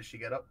way. So does she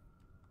get up?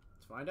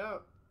 Let's find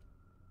out.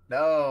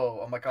 No.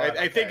 Oh my god.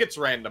 I think okay. it's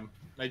random.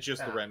 It's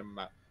just a Yeah. random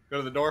amount. Go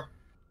to the door.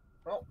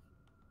 Well,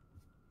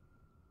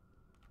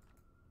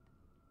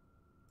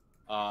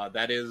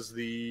 That is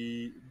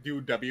the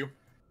W.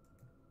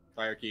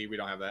 Fire key, we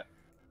don't have that.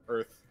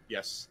 Earth,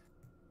 yes.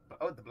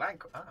 oh, the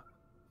blank. Ah,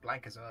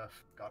 blank is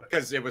Earth. Got it.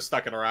 Because it was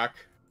stuck in a rock.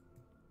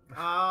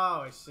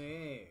 Oh, I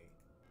see.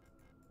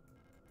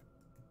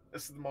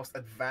 This is the most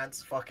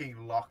advanced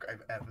fucking lock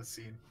I've ever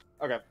seen.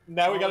 Okay,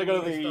 now we gotta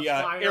go to It's the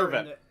fire air and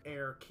vent. the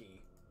air key.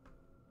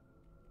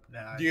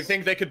 Nice. Do you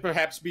think they could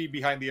perhaps be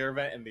behind the air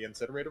vent in the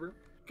incinerator room?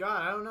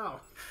 God, I don't know.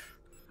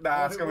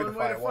 Nah, it's Only gonna be the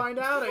one way fire to one. find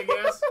out, I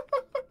guess.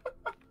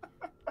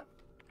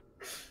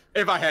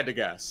 If I had to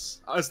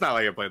guess. It's not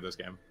like I played this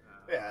game.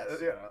 Yeah,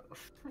 yeah.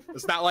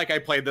 It's not like I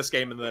played this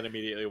game and then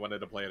immediately wanted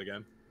to play it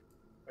again.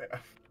 Yeah.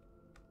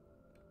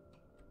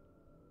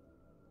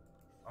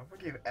 I don't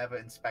think you've ever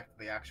inspected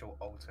the actual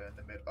altar in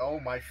the mid. Oh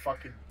my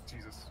fucking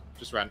Jesus.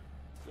 Just run.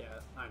 Yeah,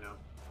 I know.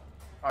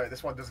 Alright,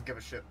 this one doesn't give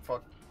a shit.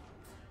 Fuck.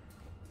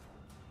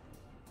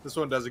 This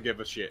one doesn't give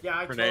a shit.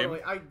 Yeah, Her name?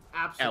 I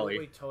absolutely,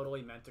 Ellie.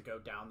 totally meant to go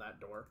down that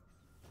door.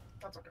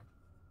 That's okay.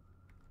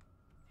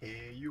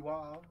 Here you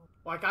are.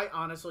 Like, I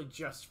honestly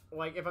just,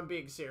 like, if I'm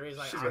being serious,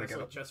 I She's gonna honestly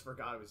get up. just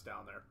forgot it was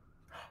down there.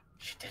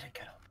 She didn't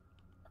get up.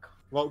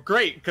 Well,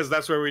 great, because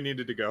that's where we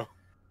needed to go.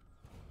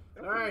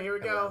 Alright, here we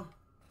go.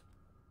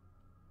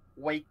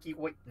 Wakey,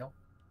 wait, no.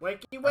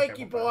 Wakey, Okay,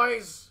 wakey, well,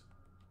 boys!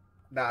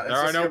 Nah, There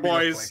are no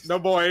boys. No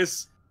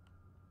boys.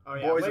 Oh,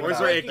 yeah, Boys wakey, are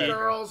Boys are wakey, icky.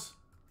 girls!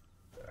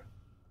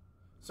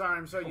 Sorry,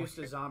 I'm so used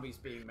to zombies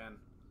being men.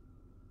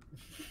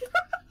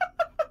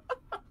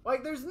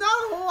 Like, there's not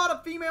a whole lot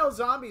of female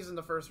zombies in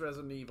the first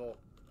Resident Evil.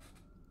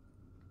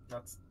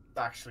 That's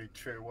actually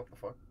true. What the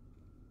fuck?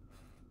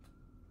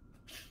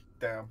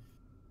 Damn.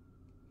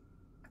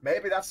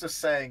 Maybe that's just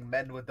saying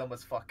men were dumb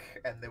as fuck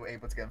and they were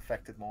able to get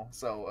infected more.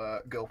 So,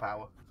 girl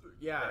power.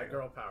 Yeah, There you go.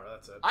 girl power.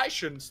 That's it. I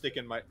shouldn't stick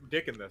in my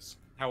dick in this.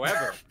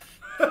 However,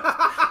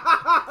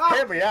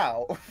 Hear me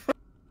out.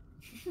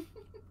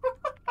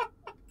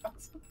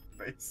 That's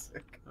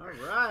basic. All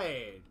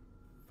right.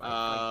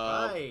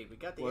 Fight. We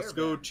got the let's airbag.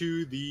 go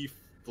to the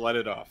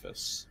flooded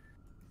office.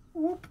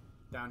 Whoop.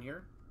 Down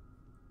here?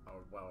 Oh,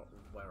 well,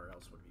 where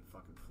else would it be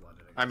fucking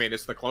flooded? I mean,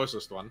 it's the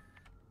closest one.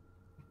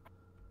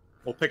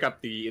 We'll pick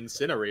up the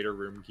incinerator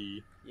room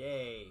key.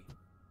 Yay.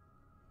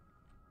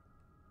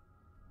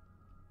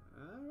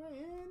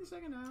 Alright, any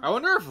second now. I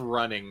wonder if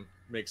running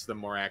makes them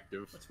more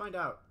active. Let's find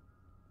out.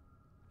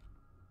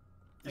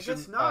 I You guess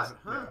shouldn't- not,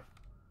 huh?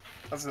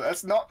 yeah.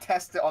 Let's not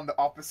test it on the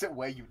opposite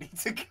way you need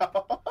to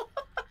go.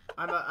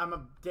 I'm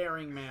a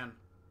daring man.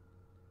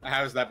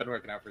 How's that been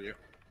working out for you?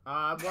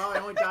 Well, I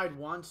only died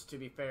once, to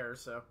be fair,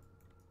 so.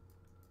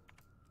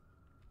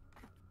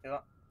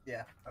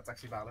 Yeah, that's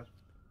actually valid.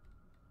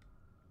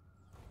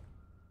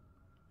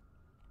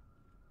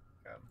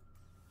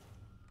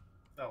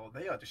 Oh,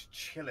 they are just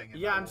chilling. In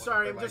Yeah, that I'm order.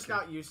 sorry, They I'm like just it.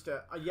 not used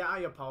to... yeah, I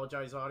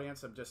apologize,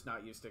 audience. I'm just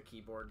not used to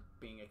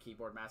being a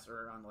keyboard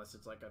master, unless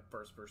it's like a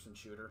first-person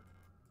shooter.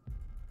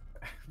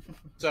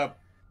 It's a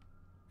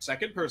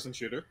second-person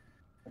shooter.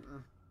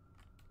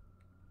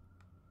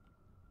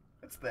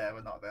 It's there,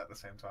 but not there at the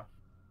same time.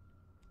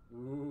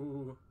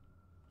 Ooh.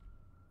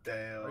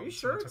 Damn. Are you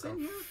sure someone it's took in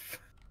a-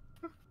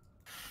 here?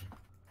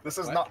 This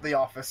is What? not the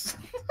office.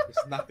 This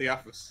is not the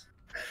office.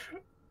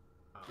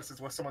 Oh. This is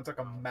where someone took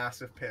a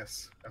massive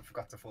piss and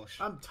forgot to flush.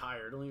 I'm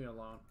tired. Leave me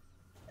alone.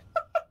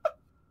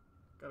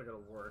 Gotta go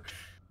to work.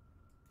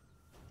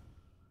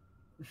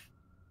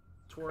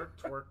 Twerk,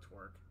 twerk,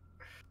 twerk.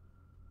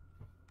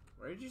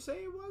 Where did you say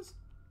it was?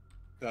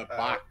 The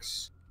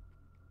box.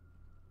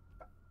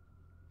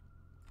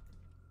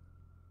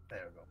 There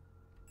we go.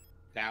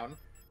 Down.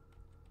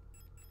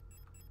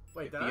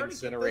 Wait, The did I already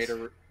get incinerator.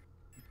 this?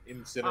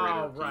 Incinerator.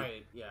 Oh, key.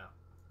 right, yeah.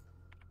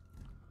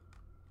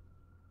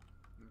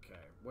 Okay,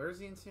 where's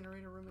the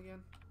incinerator room again?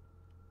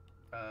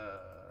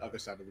 Other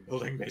side of the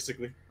building,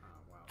 basically. Oh,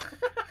 wow.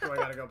 Do I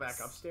gotta go back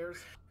upstairs?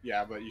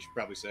 Yeah, but you should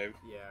probably save.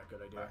 Yeah,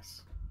 good idea.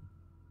 Nice.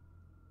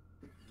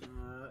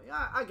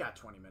 Yeah, I got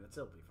 20 minutes.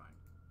 It'll be fine.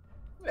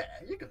 Yeah,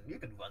 you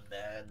can run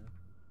there and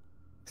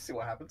see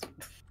what happens.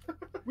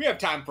 We have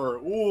time for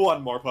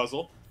one more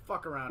puzzle.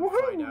 Fuck around and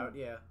find Woohoo! out,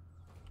 yeah.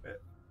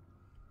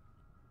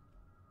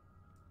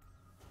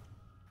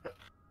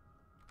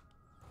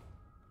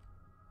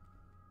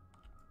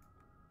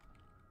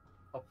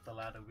 Up the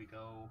ladder we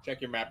go.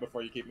 Check your map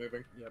before you keep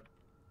moving. Yep.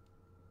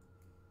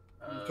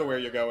 To where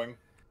you're going.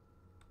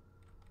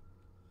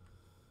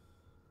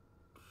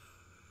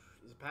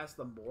 Is it past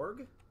the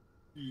morgue?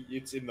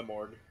 It's in the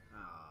morgue.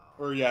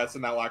 Oh. Or yeah, it's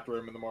in that locked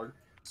room in the morgue.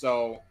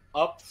 So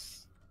up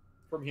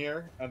from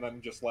here, and then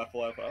just left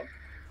up.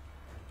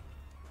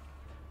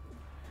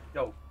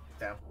 Yo,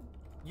 damn.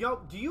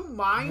 Yo, do you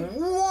mind?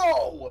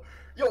 Whoa!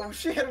 Yo,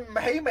 she hit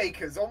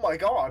haymakers. Oh my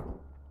god.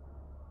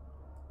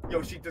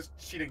 Yo, she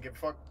didn't give a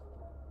fuck.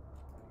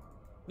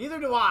 Neither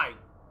do I.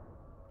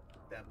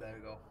 Damn, there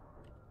we go.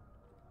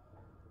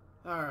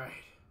 Alright.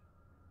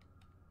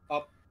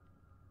 Up.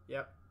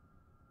 Yep.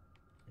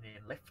 And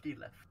then lefty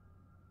left.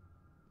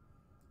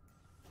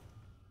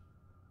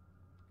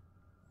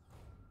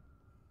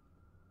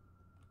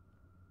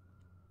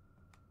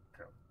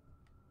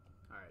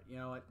 Alright, you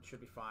know what?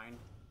 Should be fine.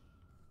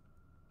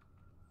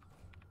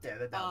 Yeah,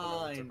 they're down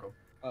below. It's Fine.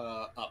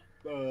 okay.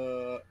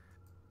 Up.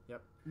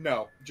 Yep.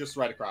 No, just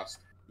right across.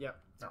 Yep.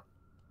 No.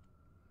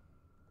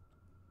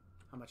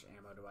 How much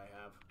ammo do I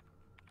have?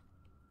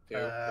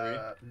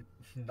 2,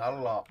 3. Not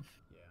a lot.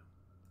 Yeah.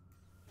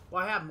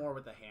 Well, I have more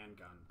with the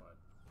handgun, but...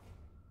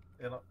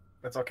 You know,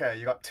 it's okay.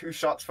 You got 2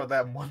 shots for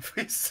them, 1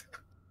 piece.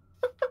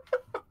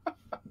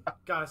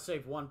 Gotta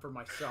save one for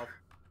myself.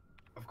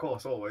 Of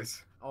course,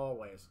 always.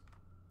 Always.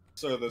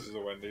 So this is a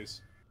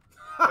Wendy's.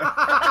 Oh,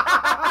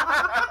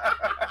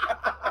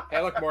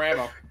 Hey, look, more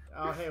ammo.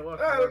 Oh, hey, look.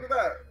 look at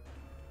that.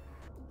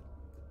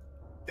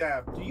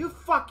 Damn. Do you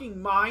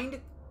fucking mind?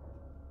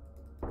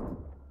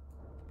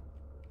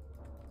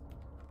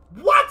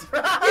 What?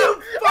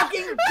 You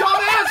fucking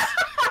dumbass!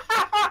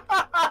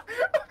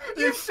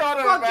 You shot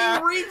him, Fucking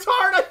man.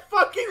 retard! I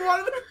fucking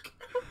wanted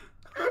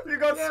to... You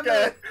got Damn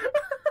scared.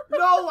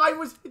 No, I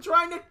was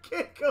trying to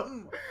kick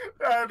him!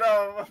 I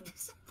know. I'm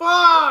just...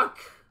 Fuck!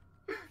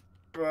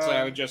 So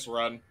I would just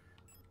run.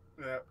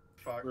 Yeah,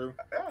 fuck. Through.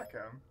 Yeah, I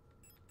can.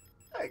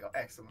 There you go.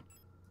 Excellent.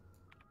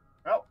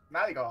 Well,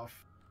 now you got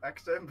off.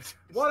 Extra inventory.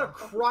 What a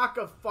crock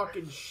of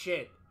fucking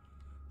shit.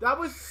 That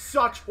was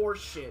such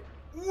horse shit.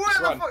 What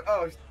the Run. fuck?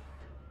 Oh,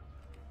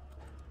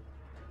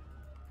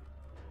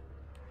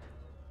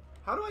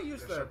 How do I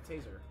use the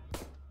taser?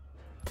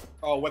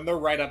 Oh, when they're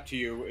right up to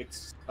you,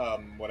 it's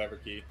whatever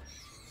key.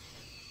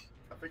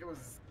 I think it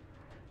was.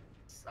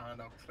 I don't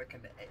know.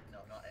 Clicking the A. No,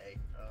 not A.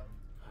 Oh,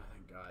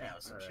 thank God. Yeah, it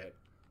was some Alright. shit.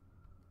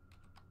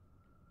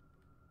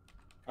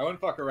 I wouldn't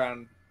fuck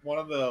around. One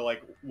of the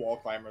like wall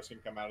climbers can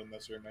come out in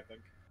this room, I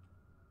think.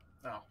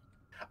 No.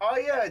 Oh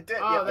yeah, it did.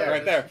 Oh, yeah, there there.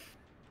 Right there.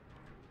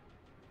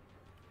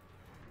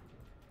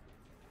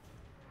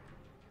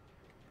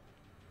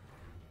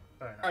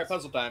 Very nice. All right,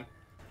 puzzle time.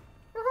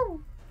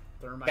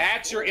 Thermite.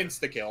 That's your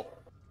insta kill.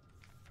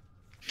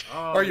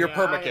 Oh, or your yeah,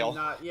 permakill.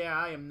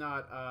 I am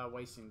not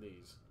wasting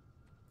these.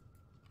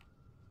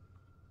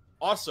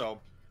 Also,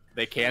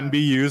 they can be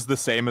used the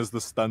same as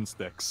the stun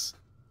sticks.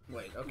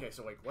 Wait, okay,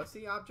 so wait, what's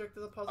the object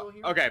of the puzzle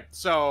here? Okay,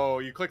 so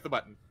you click the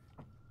button.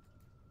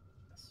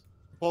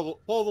 Pull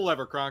the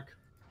lever, Kronk.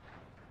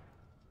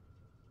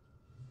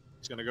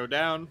 It's gonna go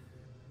down.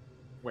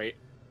 Wait.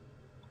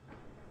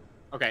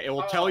 Okay, it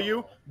will tell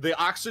you the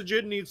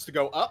oxygen needs to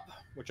go up,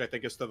 which I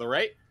think is to the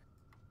right.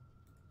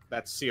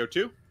 That's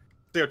CO2.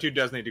 CO2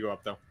 does need to go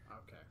up, though.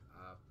 Okay,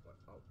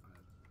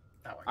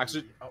 That one.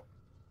 Oxygen.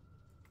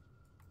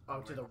 oh,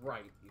 to the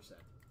right, you said.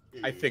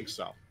 I think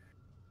so.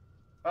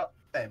 Oh,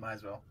 hey, might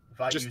as well.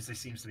 That Just- usually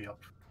seems to be up.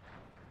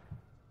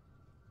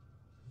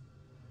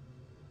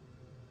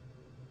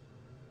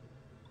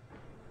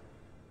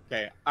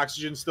 Okay,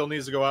 oxygen still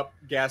needs to go up.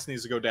 Gas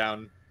needs to go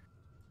down.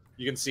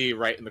 You can see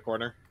right in the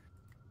corner.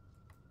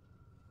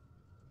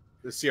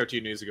 The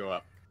CO2 needs to go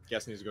up.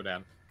 Gas needs to go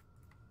down.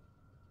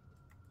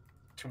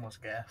 Too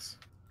much gas.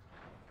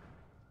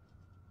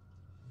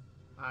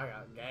 I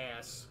got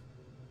gas.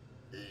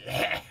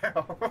 Yeah.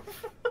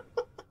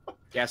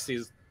 Gas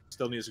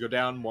still needs to go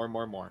down. More.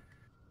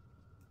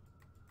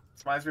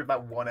 This reminds me of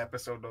that one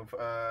episode of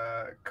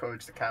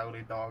Courage the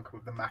Cowardly Dog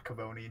with the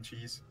macaroni and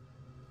cheese.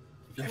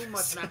 Too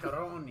much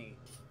macaroni.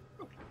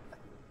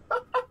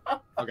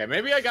 Okay,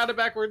 maybe I got it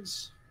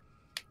backwards.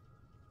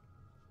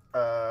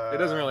 It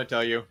doesn't really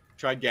tell you.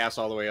 Try gas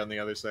all the way on the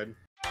other side.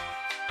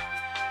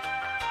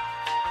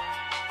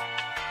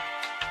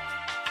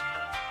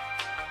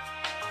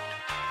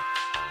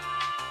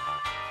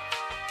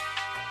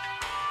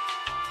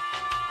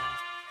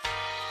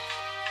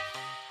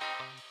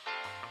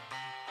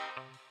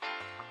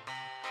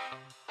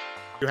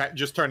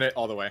 Just turn it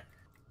all the way.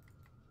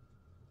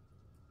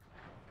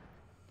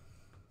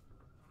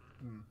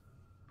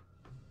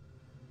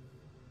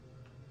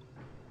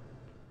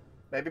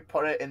 Maybe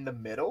put it in the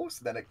middle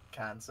so then it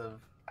cancels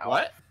out.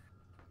 What?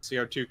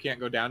 CO2 can't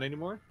go down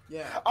anymore?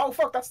 Yeah. Oh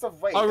fuck, that's the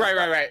way. Oh,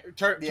 right.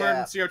 Turn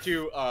Yeah.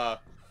 CO2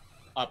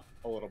 up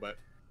a little bit.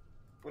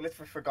 We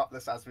literally forgot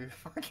this as we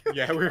fucking.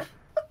 Yeah, we're...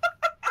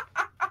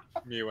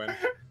 Mewing.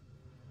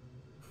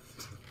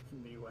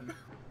 Mewing.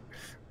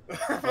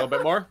 A little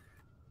bit more?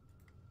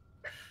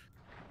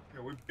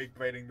 Yeah, we're big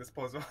braining this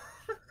puzzle.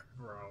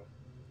 Bro.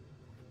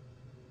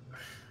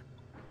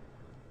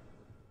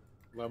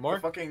 A little The more?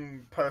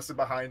 fucking person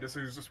behind us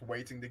who's just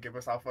waiting to give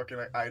us our fucking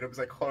like, items,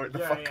 like, hurry the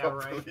fuck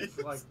up, right. please.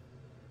 Like,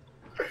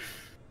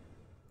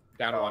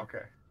 Down Oh, one.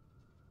 okay.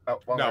 Oh,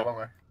 one No. way, one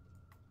way.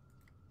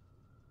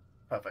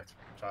 Perfect.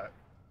 Try it.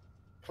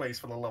 Please,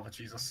 for the love of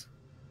Jesus.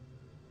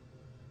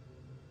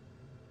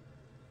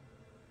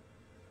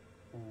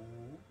 Ooh.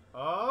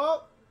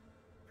 oh,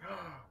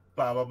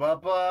 Ba ba ba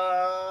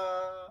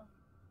ba.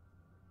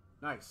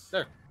 nice.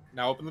 There.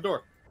 Now open the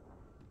door.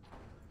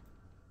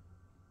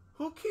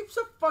 Who keeps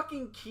a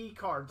fucking key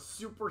card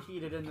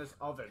superheated in this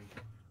oven?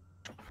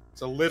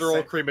 It's a literal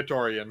Sick.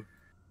 crematorium.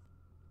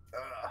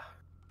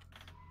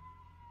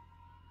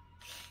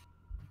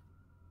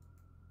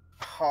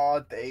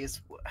 Hard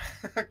days.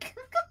 Work.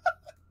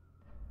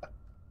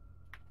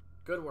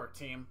 Good work,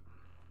 team.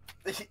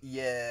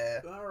 Yeah.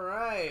 All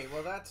right.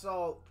 Well, that's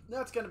all.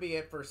 That's gonna be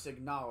it for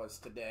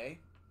Signalis today.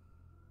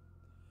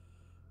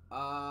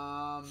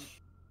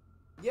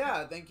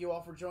 Yeah. Thank you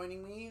all for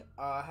joining me.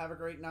 Have a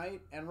great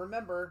night, and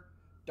remember,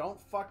 don't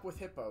fuck with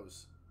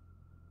hippos.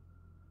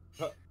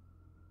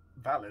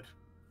 Valid.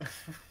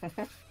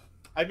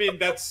 I mean,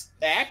 that's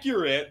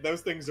accurate.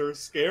 Those things are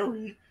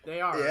scary.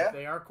 They are. Yeah.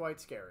 They are quite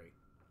scary.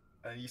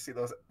 And you see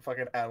those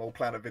fucking Animal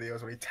Planet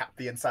videos where you tap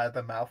the inside of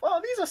the mouth.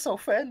 Oh, these are so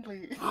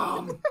friendly.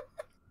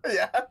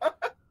 Yeah.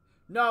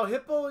 No,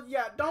 hippo.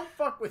 Yeah, don't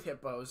fuck with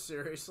hippos.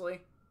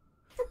 Seriously.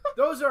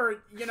 Those are,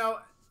 you know,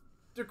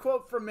 to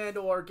quote from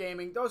Mandalore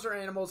Gaming, those are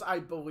animals I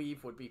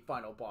believe would be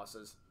final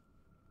bosses.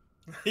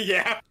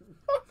 Yeah.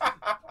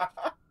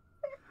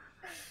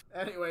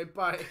 Anyway,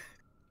 bye.